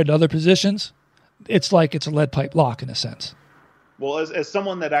compared to other positions, it's like it's a lead pipe lock in a sense. Well, as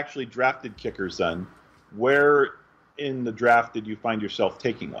someone that actually drafted kickers then, where in the draft did you find yourself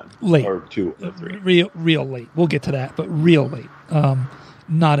taking one? Late. Or two or three? Real late. We'll get to that, but real late.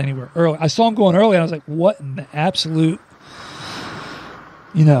 Not anywhere early. I saw him going early, and I was like, what in the absolute,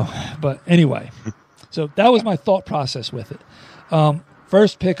 But anyway, so that was my thought process with it.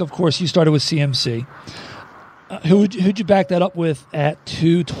 First pick, of course, you started with CMC. Who'd you back that up with at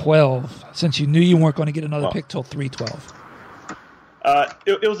 212, since you knew you weren't going to get another pick till 312?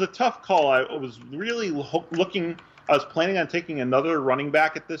 It was a tough call. I was really looking. I was planning on taking another running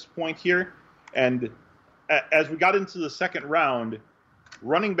back at this point here, and as we got into the second round,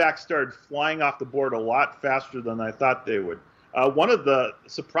 running backs started flying off the board a lot faster than I thought they would. One of the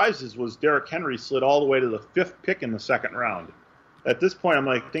surprises was Derrick Henry slid all the way to the 5th pick in the second round. At this point, I'm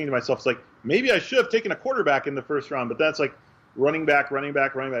like thinking to myself, it's like, maybe I should have taken a quarterback in the first round, but that's like running back.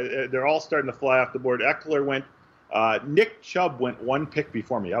 They're all starting to fly off the board. Eckler went. Nick Chubb went 1 pick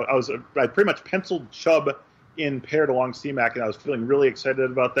before me. I pretty much penciled Chubb in paired along C-Mac, and I was feeling really excited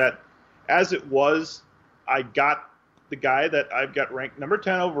about that. As it was, I got the guy that I've got ranked number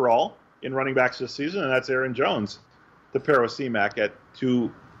 10 overall in running backs this season, and that's Aaron Jones, to pair with C-Mac at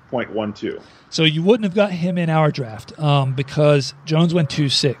 2.12. So you wouldn't have got him in our draft because Jones went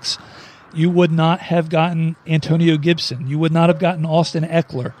 2.6. You would not have gotten Antonio Gibson. You would not have gotten Austin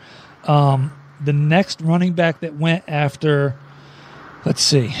Eckler. The next running back that went after, let's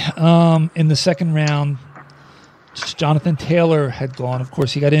see, in the second round, Jonathan Taylor had gone. Of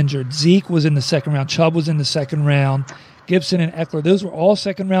course, he got injured. Zeke was in the second round. Chubb was in the second round. Gibson and Eckler, those were all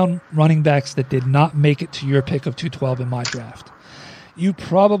second-round running backs that did not make it to your pick of 212 in my draft. You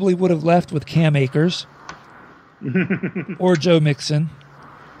probably would have left with Cam Akers or Joe Mixon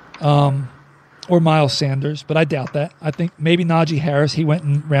or Miles Sanders, but I doubt that. I think maybe Najee Harris. He went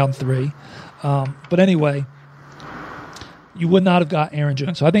in round 3. But anyway, you would not have got Aaron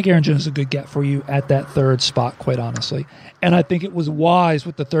Jones. So I think Aaron Jones is a good get for you at that 3rd spot, quite honestly. And I think it was wise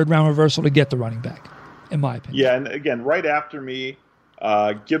with the 3rd-round reversal to get the running back, in my opinion. Yeah, and again, right after me,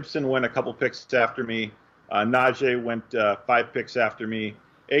 Gibson went a couple picks after me. Najee went 5 picks after me.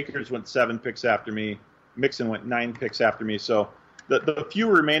 Akers went 7 picks after me. Mixon went 9 picks after me. So the few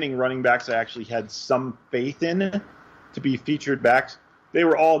remaining running backs I actually had some faith in to be featured backs, they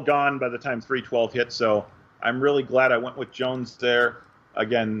were all gone by the time 312 hit. So I'm really glad I went with Jones there.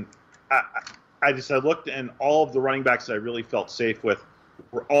 Again, I looked, and all of the running backs that I really felt safe with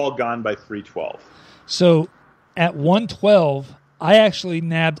were all gone by 312. So at 112, I actually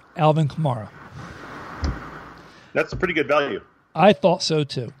nabbed Alvin Kamara. That's a pretty good value. I thought so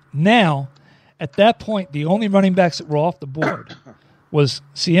too. Now, at that point, the only running backs that were off the board was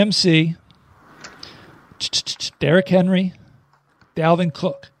CMC, Derrick Henry, Dalvin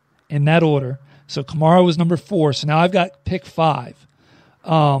Cook, in that order. So Kamara was number 4. So now I've got pick 5.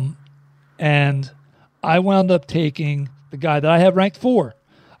 And I wound up taking the guy that I have ranked 4.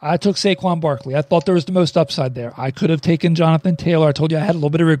 I took Saquon Barkley. I thought there was the most upside there. I could have taken Jonathan Taylor. I told you I had a little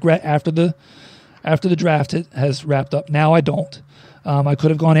bit of regret after the draft has wrapped up. Now I don't. I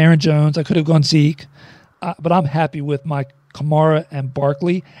could have gone Aaron Jones. I could have gone Zeke. But I'm happy with my Kamara and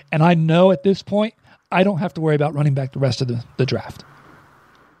Barkley. And I know at this point I don't have to worry about running back the rest of the draft.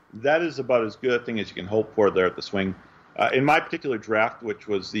 That is about as good a thing as you can hope for there at the swing. In my particular draft, which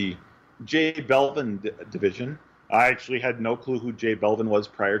was the Jay Belvin division, I actually had no clue who Jay Belvin was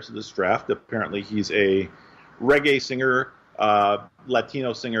prior to this draft. Apparently he's a reggae singer,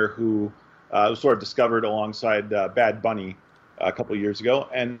 Latino singer who was sort of discovered alongside Bad Bunny a couple of years ago.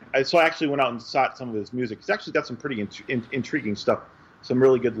 And so I actually went out and sought some of his music. He's actually got some pretty intriguing stuff, some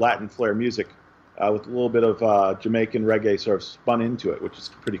really good Latin flair music with a little bit of Jamaican reggae sort of spun into it, which is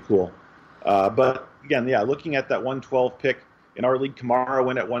pretty cool. But again, yeah, looking at that 112 pick, in our league, Kamara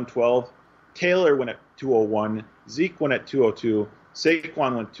went at 112, Taylor went at 201, Zeke went at 202,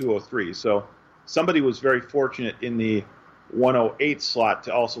 Saquon went 203. So somebody was very fortunate in the 108 slot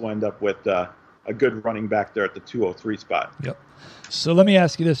to also end up with a good running back there at the 203 spot. Yep. So let me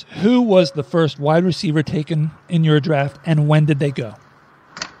ask you this. Who was the first wide receiver taken in your draft, and when did they go?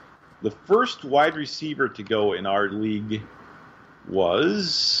 The first wide receiver to go in our league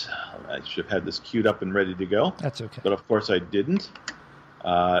was, I should have had this queued up and ready to go. That's okay. But of course I didn't.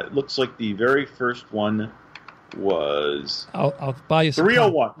 It looks like the very first one was... I'll buy you some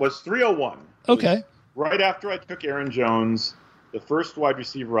 301. time. Was 301. Okay. Right after I took Aaron Jones, the first wide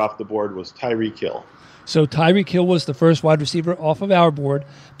receiver off the board was Tyreek Hill. So Tyreek Hill was the first wide receiver off of our board,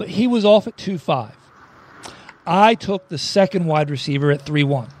 but he was off at 2.5. I took the second wide receiver at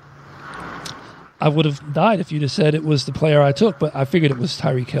 3.1. I would have died if you'd have said it was the player I took, but I figured it was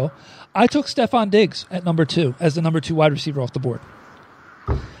Tyreek Hill. I took Stephon Diggs at number 2 as the number 2 wide receiver off the board.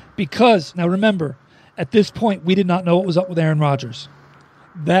 Because, now remember, at this point, we did not know what was up with Aaron Rodgers.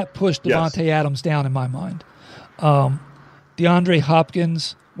 That pushed Davante Adams down in my mind. DeAndre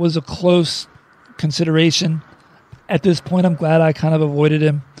Hopkins was a close consideration. At this point, I'm glad I kind of avoided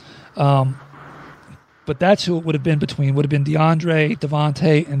him. But that's who it would have been between. Would have been DeAndre,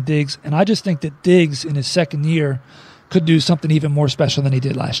 Davante, and Diggs. And I just think that Diggs, in his second year, could do something even more special than he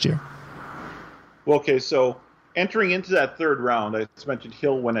did last year. Well, okay, so entering into that third round, I just mentioned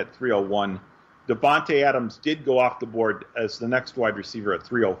Hill went at 301. Davante Adams did go off the board as the next wide receiver at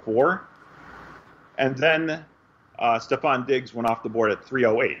 304. And then Stephon Diggs went off the board at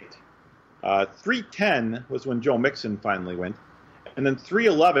 308. 310 was when Joe Mixon finally went. And then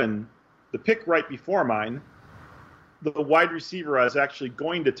 311, the pick right before mine, the wide receiver I was actually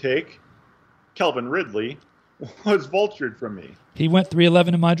going to take, Calvin Ridley, was vultured from me. He went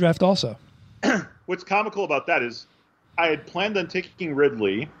 311 in my draft also. What's comical about that is I had planned on taking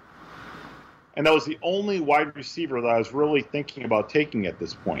Ridley, and that was the only wide receiver that I was really thinking about taking at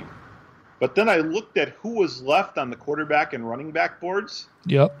this point. But then I looked at who was left on the quarterback and running back boards.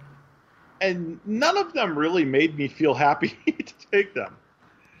 Yep. And none of them really made me feel happy to take them.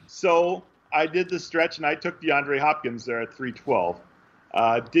 So I did the stretch, and I took DeAndre Hopkins there at 312.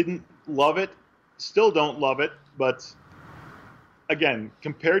 Didn't love it. Still don't love it. But, again,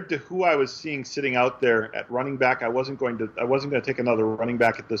 compared to who I was seeing sitting out there at running back, I wasn't going to take another running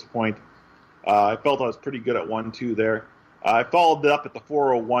back at this point. I felt I was pretty good at 1-2 there. I followed it up at the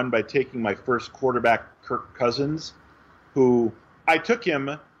 401 by taking my first quarterback, Kirk Cousins, who I took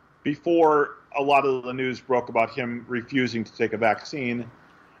him before a lot of the news broke about him refusing to take a vaccine.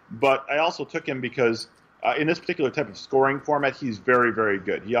 But I also took him because in this particular type of scoring format, he's very, very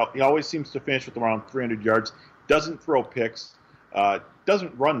good. He always seems to finish with around 300 yards, doesn't throw picks,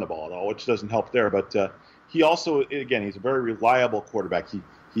 doesn't run the ball at all, which doesn't help there. But he also, again, he's a very reliable quarterback.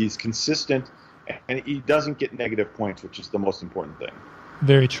 He's consistent, and he doesn't get negative points, which is the most important thing.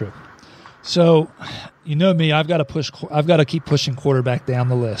 Very true. So, you know me, I've got to keep pushing quarterback down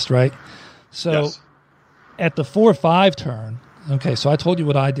the list, right? So, yes. At the 4-5 turn, okay, so I told you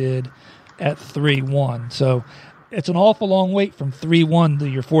what I did at 3-1. So, it's an awful long wait from 3-1 to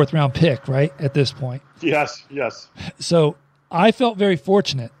your fourth round pick, right, at this point. Yes. So, I felt very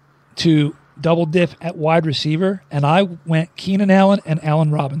fortunate to double dip at wide receiver, and I went Keenan Allen and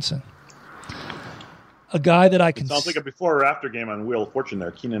Allen Robinson. A guy that I can... Sounds like a before or after game on Wheel of Fortune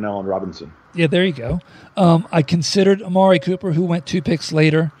there, Keenan Allen Robinson. Yeah, there you go. I considered Amari Cooper, who went 2 picks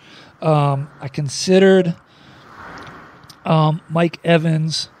later. I considered Mike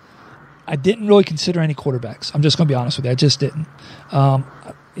Evans. I didn't really consider any quarterbacks. I'm just going to be honest with you. I just didn't.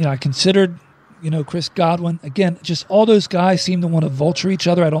 I considered, Chris Godwin. Again, just all those guys seem to want to vulture each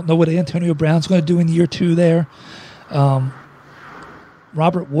other. I don't know what Antonio Brown's going to do in year 2 there.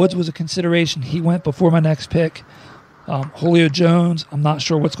 Robert Woods was a consideration. He went before my next pick. Julio Jones, I'm not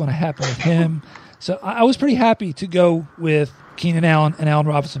sure what's going to happen with him. So I was pretty happy to go with Keenan Allen and Allen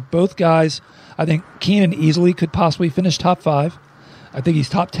Robinson. Both guys, I think Keenan easily could possibly finish top 5. I think he's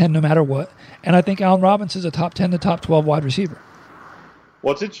top 10 no matter what. And I think Allen Robinson's a top 10 to top 12 wide receiver.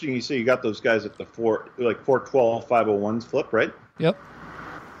 Well, it's interesting you say you got those guys at the 412, 501s flip, right? Yep.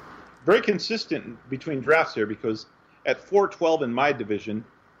 Very consistent between drafts here because at 412 in my division,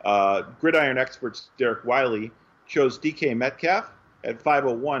 Gridiron Experts Derek Wiley chose DK Metcalf. At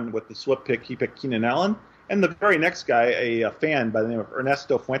 501 with the slip pick, he picked Keenan Allen. And the very next guy, a fan by the name of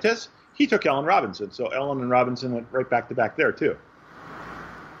Ernesto Fuentes, he took Allen Robinson. So Allen and Robinson went right back to back there too.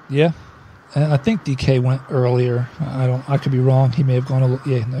 Yeah. And I think DK went earlier. I could be wrong. He may have gone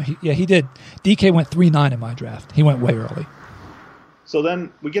he did. DK went 3-9 in my draft. He went way early. So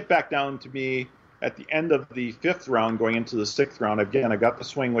then we get back down to me at the end of the 5th round, going into the 6th round. Again, I got the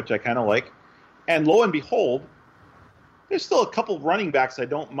swing, which I kind of like. And lo and behold, there's still a couple of running backs I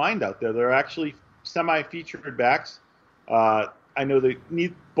don't mind out there. They're actually semi-featured backs. I know that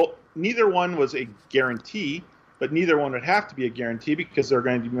neither one was a guarantee, but neither one would have to be a guarantee because they're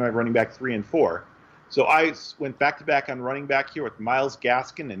going to be my running back 3 and 4. So I went back-to-back on running back here with Myles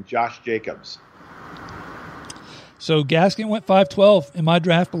Gaskin and Josh Jacobs. So Gaskin went 5-12 in my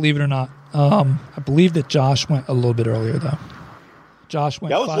draft, believe it or not. I believe that Josh went a little bit earlier, though. Josh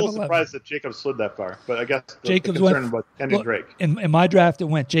went 5-11. I was a little surprised that Jacobs slid that far, but I guess Jacobs the concern about Kenyon Drake. In my draft, it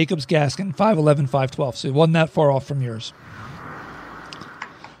went Jacobs, Gaskin, 5-11, 5-12, so it wasn't that far off from yours.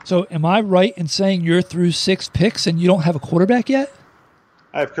 So am I right in saying you're through 6 picks and you don't have a quarterback yet?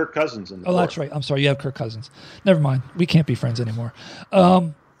 I have Kirk Cousins in the 4th. That's right. I'm sorry, you have Kirk Cousins. Never mind. We can't be friends anymore.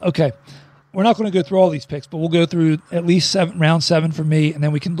 Okay. We're not going to go through all these picks, but we'll go through at least round 7 for me, and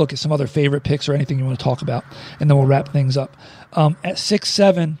then we can look at some other favorite picks or anything you want to talk about, and then we'll wrap things up. At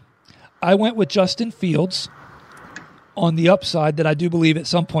 6-7, I went with Justin Fields on the upside that I do believe at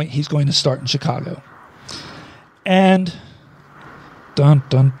some point he's going to start in Chicago. And dun,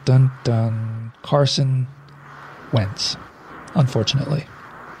 dun, dun, dun, Carson Wentz, unfortunately.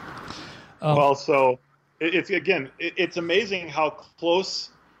 It's amazing how close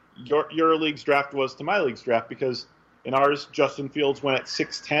your league's draft was to my league's draft, because in ours, Justin Fields went at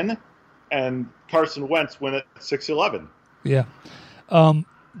 6'10", and Carson Wentz went at 6'11". Yeah.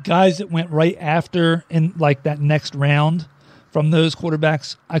 Guys that went right after in like that next round from those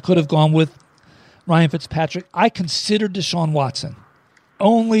quarterbacks, I could have gone with Ryan Fitzpatrick. I considered Deshaun Watson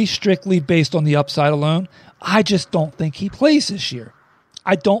only strictly based on the upside alone. I just don't think he plays this year.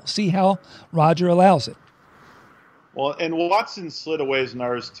 I don't see how Roger allows it. Well, and Watson slid away as in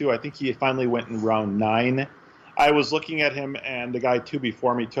ours too. I think he finally went in round 9. I was looking at him, and the guy 2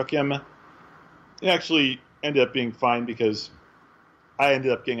 before me took him. It actually ended up being fine because I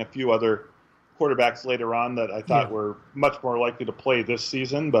ended up getting a few other quarterbacks later on that I thought were much more likely to play this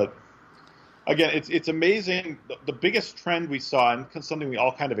season. But again, it's amazing. The biggest trend we saw, and something we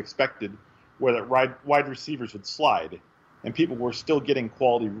all kind of expected, where that wide receivers would slide, and people were still getting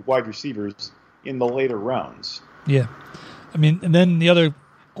quality wide receivers in the later rounds. Yeah. I mean, and then the other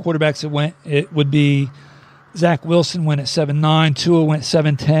quarterbacks that went, it would be Zach Wilson went at 7'9", Tua went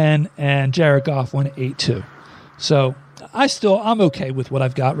 7'10", and Jared Goff went at 8'2". So I'm okay with what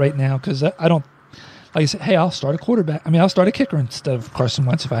I've got right now, because I don't, like I said, hey, I'll start a quarterback. I mean, I'll start a kicker instead of Carson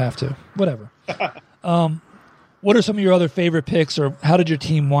Wentz if I have to. Whatever. What are some of your other favorite picks, or how did your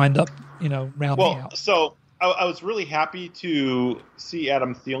team wind up, rounding out? So I was really happy to see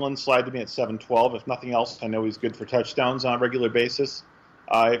Adam Thielen slide to me at 7-12. If nothing else, I know he's good for touchdowns on a regular basis.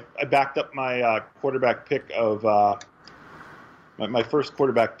 I backed up my quarterback pick of my first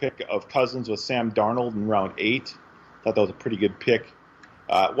quarterback pick of Cousins with Sam Darnold in round 8. Thought that was a pretty good pick.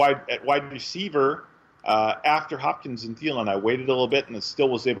 At wide receiver, after Hopkins and Thielen, I waited a little bit and still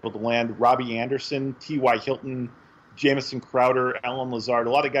was able to land Robbie Anderson, T.Y. Hilton, Jamison Crowder, Alan Lazard.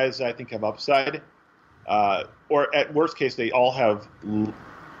 A lot of guys that I think have upside. Or at worst case, they all have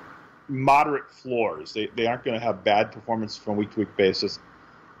moderate floors. They aren't going to have bad performance from week-to-week basis.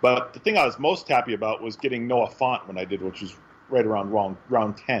 But the thing I was most happy about was getting Noah Fant when I did, which was right around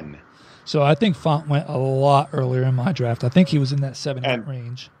round 10. So I think Fant went a lot earlier in my draft. I think he was in that 7-8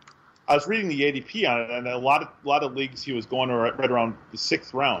 range. I was reading the ADP on it, and a lot of leagues he was going right around the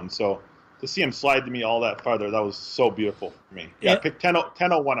 6th round. So to see him slide to me all that farther, that was so beautiful for me. Yeah, pick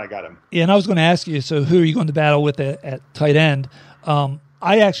 10-01, I got him. Yeah, and I was going to ask you, so who are you going to battle with at tight end?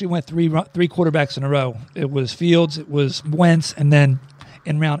 I actually went three quarterbacks in a row. It was Fields, it was Wentz, and then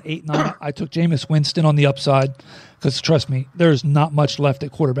in round 8, 9, I took Jameis Winston on the upside because, trust me, there's not much left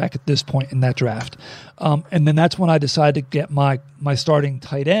at quarterback at this point in that draft. And then that's when I decided to get my starting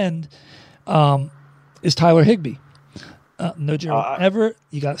tight end is Tyler Higbee. No Gerald Everett.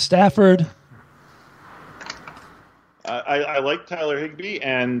 You got Stafford. I like Tyler Higbee,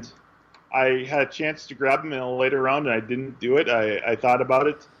 and I had a chance to grab him in a later round, and I didn't do it. I thought about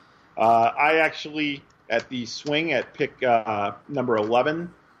it. I actually, at the swing at pick number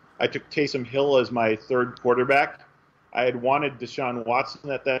 11, I took Taysom Hill as my third quarterback. I had wanted Deshaun Watson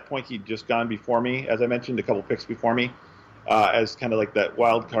at that point. He'd just gone before me, as I mentioned, a couple picks before me, as kind of like that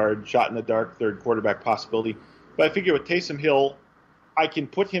wild card, shot in the dark, third quarterback possibility. But I figure with Taysom Hill, I can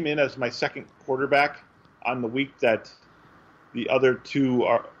put him in as my second quarterback on the week that the other two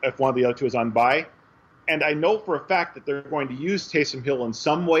are, if one of the other two is on bye. And I know for a fact that they're going to use Taysom Hill in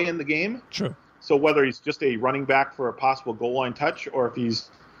some way in the game. True. So whether he's just a running back for a possible goal line touch, or if he's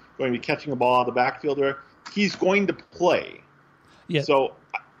going to be catching a ball out of the backfield, he's going to play. Yeah. So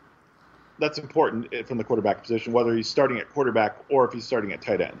that's important from the quarterback position, whether he's starting at quarterback or if he's starting at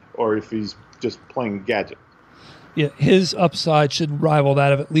tight end or if he's just playing gadget. Yeah, his upside should rival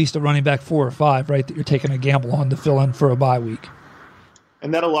that of at least a running back 4 or 5, right, that you're taking a gamble on to fill in for a bye week.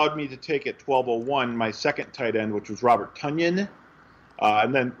 And that allowed me to take at 12:01 my second tight end, which was Robert Tonyan.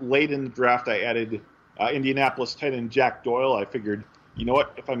 And then late in the draft, I added Indianapolis tight end Jack Doyle. I figured, you know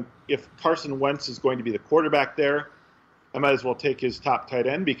what, if Carson Wentz is going to be the quarterback there, I might as well take his top tight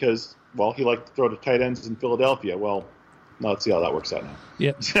end because, well, he liked to throw to tight ends in Philadelphia. Well, now let's see how that works out now.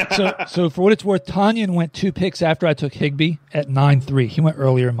 Yep. So for what it's worth, Tonyan went 2 picks after I took Higbee at 9-3. He went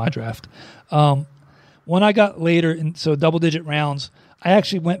earlier in my draft. When I got later, so double-digit rounds, I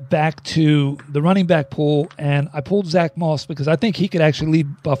actually went back to the running back pool, and I pulled Zach Moss because I think he could actually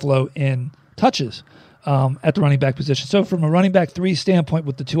lead Buffalo in touches at the running back position. So from a running back 3 standpoint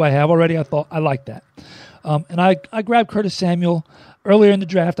with the 2 I have already, I thought I liked that. And I grabbed Curtis Samuel. Earlier in the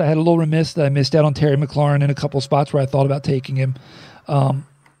draft, I had a little remiss that I missed out on Terry McLaurin in a couple spots where I thought about taking him.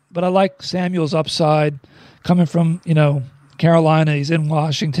 but I like Samuel's upside coming from, Carolina. He's in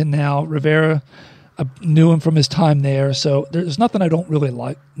Washington now. Rivera, I knew him from his time there. So there's nothing I don't really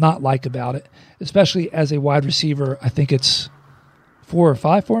not like about it, especially as a wide receiver. I think it's 4 or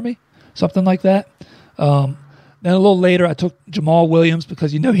 5 for me, something like that. Then a little later, I took Jamal Williams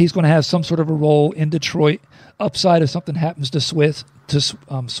because he's going to have some sort of a role in Detroit, upside if something happens to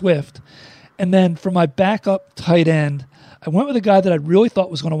Swift. And then for my backup tight end, I went with a guy that I really thought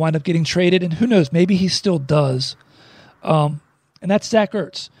was going to wind up getting traded, and who knows, maybe he still does. And that's Zach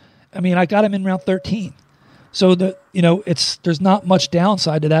Ertz. I mean, I got him in round 13. So there's not much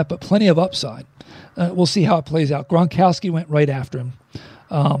downside to that, but plenty of upside. We'll see how it plays out. Gronkowski went right after him.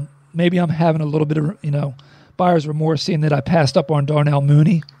 Maybe I'm having a little bit of, buyer's remorse seeing that I passed up on Darnell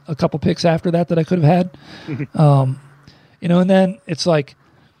Mooney a couple picks after that I could have had. And then it's like,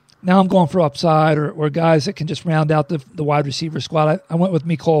 now I'm going for upside or guys that can just round out the wide receiver squad. I went with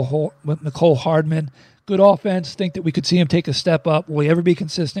Mecole Hardman. Good offense. Think that we could see him take a step up. Will he ever be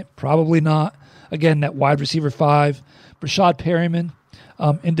consistent? Probably not. Again, that wide receiver 5. Brashad Perryman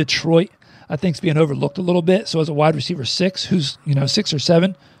in Detroit, I think, is being overlooked a little bit. So as a wide receiver 6, who's 6 or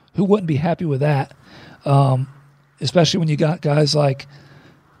 7, who wouldn't be happy with that? Especially when you got guys like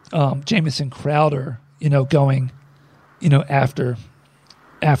Jamison Crowder, going, after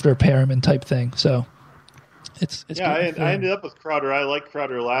a Perriman type thing. So it's I ended up with Crowder. I liked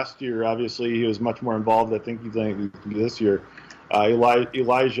Crowder last year. Obviously, he was much more involved. I think this year.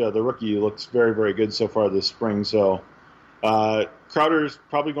 Elijah, the rookie, looks very, very good so far this spring. So Crowder's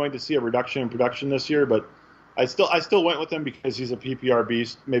probably going to see a reduction in production this year, but I still went with him because he's a PPR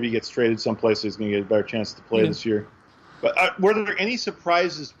beast. Maybe he gets traded someplace, so he's going to get a better chance to play this year. But were there any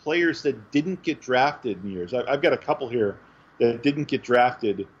surprises, players that didn't get drafted in years? I've got a couple here that didn't get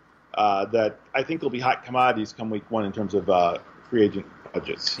drafted that I think will be hot commodities come week 1 in terms of free agent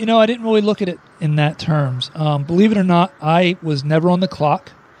budgets. I didn't really look at it in that terms. Believe it or not, I was never on the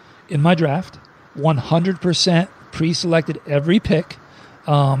clock in my draft. 100% pre-selected every pick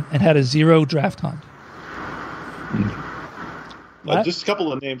and had a 0 draft time. Just a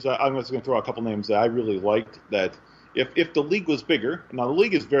couple of names. I'm just going to throw out a couple names that I really liked. That if the league was bigger, now the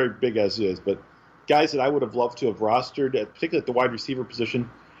league is very big as is, but guys that I would have loved to have rostered, particularly at the wide receiver position,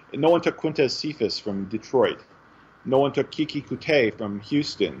 no one took Quintez Cephas from Detroit. No one took Kiki Kute from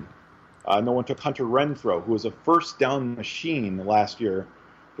Houston. No one took Hunter Renfrow, who was a first down machine last year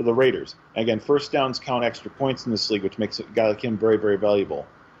for the Raiders. And again, first downs count extra points in this league, which makes a guy like him very, very valuable.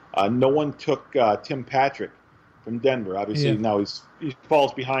 No one took Tim Patrick from Denver. Obviously, now he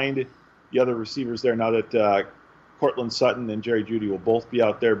falls behind the other receivers there now that Cortland Sutton and Jerry Jeudy will both be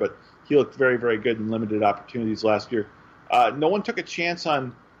out there, but he looked very, very good in limited opportunities last year. No one took a chance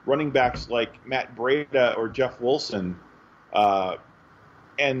on running backs like Matt Breida or Jeff Wilson.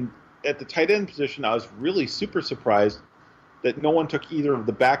 And at the tight end position, I was really super surprised that no one took either of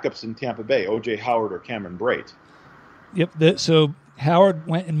the backups in Tampa Bay, O.J. Howard or Cameron Brate. Yep, so Howard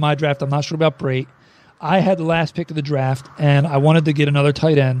went in my draft. I'm not sure about Brate. I had the last pick of the draft, and I wanted to get another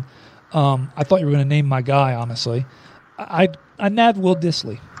tight end. I thought you were going to name my guy, honestly. I nabbed Will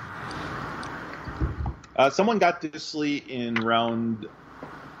Dissly. Someone got Dissly in round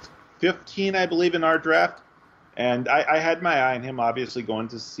 15, I believe, in our draft, and I had my eye on him. Obviously, going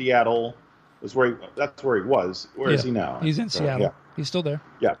to Seattle that's where he was. Where is he now? He's in Seattle. Yeah. He's still there.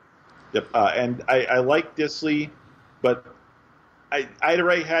 Yeah, yep. And I like Dissly, but I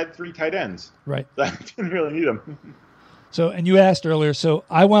already had 3 tight ends. Right. So I didn't really need them. So, and you asked earlier, so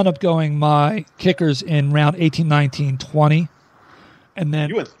I wound up going my kickers in round 18, 19, 20. And then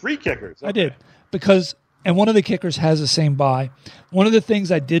you went 3 kickers. Okay. I did because, and one of the kickers has the same bye. One of the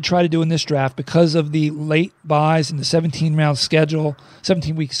things I did try to do in this draft because of the late buys in the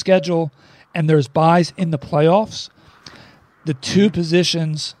 17-week schedule, and there's buys in the playoffs, the 3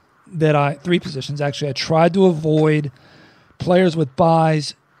 positions actually, I tried to avoid players with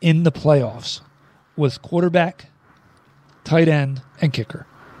buys in the playoffs was quarterback, tight end, and kicker.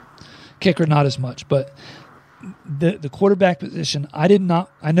 Kicker, not as much, but the quarterback position, I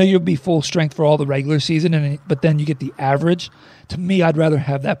know you'll be full strength for all the regular season, but then you get the average. To me, I'd rather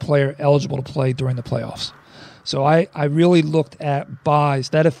have that player eligible to play during the playoffs. So I really looked at buys.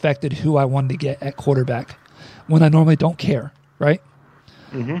 That affected who I wanted to get at quarterback when I normally don't care, right?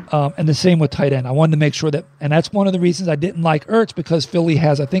 Mm-hmm. And the same with tight end. I wanted to make sure that, and that's one of the reasons I didn't like Ertz because Philly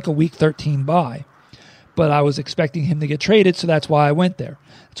has, I think, a week 13 bye. But I was expecting him to get traded, so that's why I went there.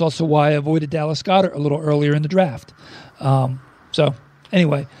 It's also why I avoided Dallas Goedert a little earlier in the draft. So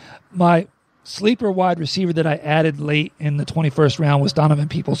anyway, my sleeper wide receiver that I added late in the 21st round was Donovan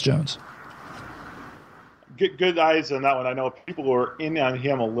Peoples-Jones. good eyes on that one. I know people were in on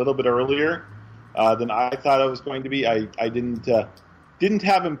him a little bit earlier than I thought I was going to be. I didn't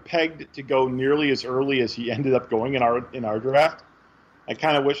have him pegged to go nearly as early as he ended up going in our draft. I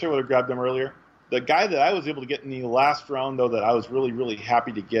kind of wish I would have grabbed him earlier. The guy that I was able to get in the last round, though, that I was really, really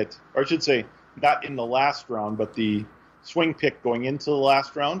happy to get, or I should say, not in the last round, but the swing pick going into the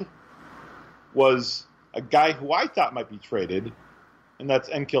last round, was a guy who I thought might be traded, and that's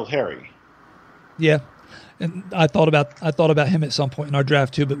Enkil Harry. Yeah, and I thought about him at some point in our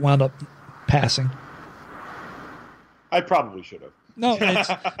draft too, but wound up passing. I probably should have. No,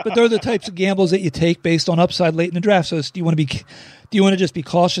 but they're the types of gambles that you take based on upside late in the draft. So do you want to just be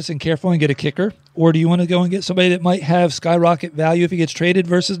cautious and careful and get a kicker, or do you want to go and get somebody that might have skyrocket value if he gets traded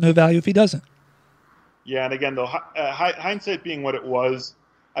versus no value if he doesn't? Yeah, and again, though, hindsight being what it was,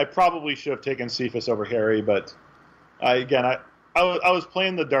 I probably should have taken Cephas over Harry, but I was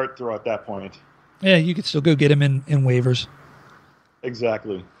playing the dart throw at that point. Yeah, you could still go get him in waivers.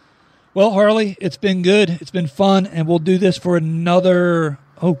 Exactly. Well, Harley, it's been good. It's been fun, and we'll do this for another,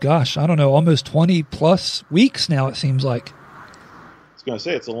 almost 20-plus weeks now, it seems like. I was going to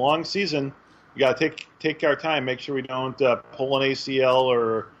say, it's a long season. We got to take our time, make sure we don't pull an ACL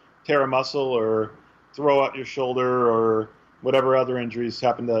or tear a muscle or throw out your shoulder or whatever other injuries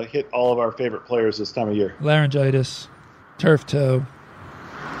happen to hit all of our favorite players this time of year. Laryngitis, turf toe.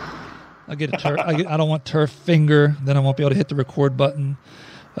 I get a turf. I don't want turf finger. Then I won't be able to hit the record button.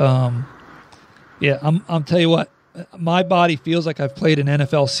 I'm tell you what, my body feels like I've played an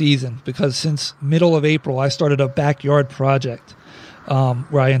NFL season because since middle of April, I started a backyard project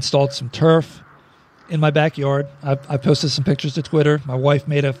where I installed some turf in my backyard. I posted some pictures to Twitter. My wife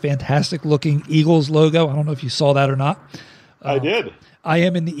made a fantastic looking Eagles logo. I don't know if you saw that or not. I did. I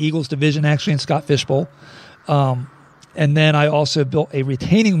am in the Eagles division, actually, in Scott Fishbowl. And then I also built a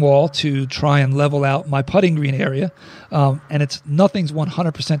retaining wall to try and level out my putting green area. And nothing's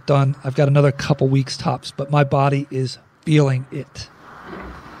 100% done. I've got another couple weeks tops, but my body is feeling it.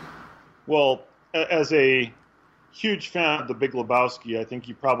 Well, as a huge fan of the Big Lebowski, I think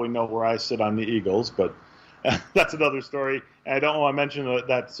you probably know where I sit on the Eagles, but that's another story. And I don't want to mention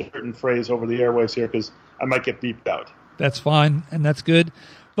that certain phrase over the airwaves here because I might get beeped out. That's fine, and that's good.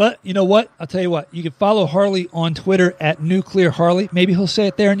 But you know what? I'll tell you what. You can follow Harley on Twitter at Nuclear Harley. Maybe he'll say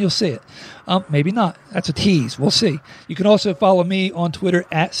it there and you'll see it. Maybe not. That's a tease. We'll see. You can also follow me on Twitter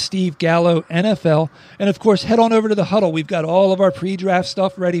at Steve Gallo NFL. And, of course, head on over to the Huddle. We've got all of our pre-draft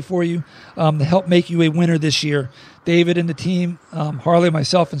stuff ready for you to help make you a winner this year. David and the team, Harley,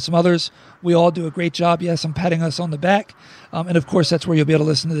 myself, and some others, we all do a great job. Yes, I'm patting us on the back. And, of course, that's where you'll be able to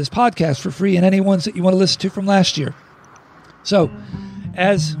listen to this podcast for free and any ones that you want to listen to from last year. So,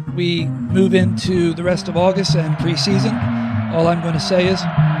 as we move into the rest of August and preseason, all I'm going to say is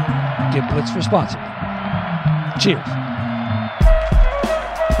get blitzed responsibly. Cheers.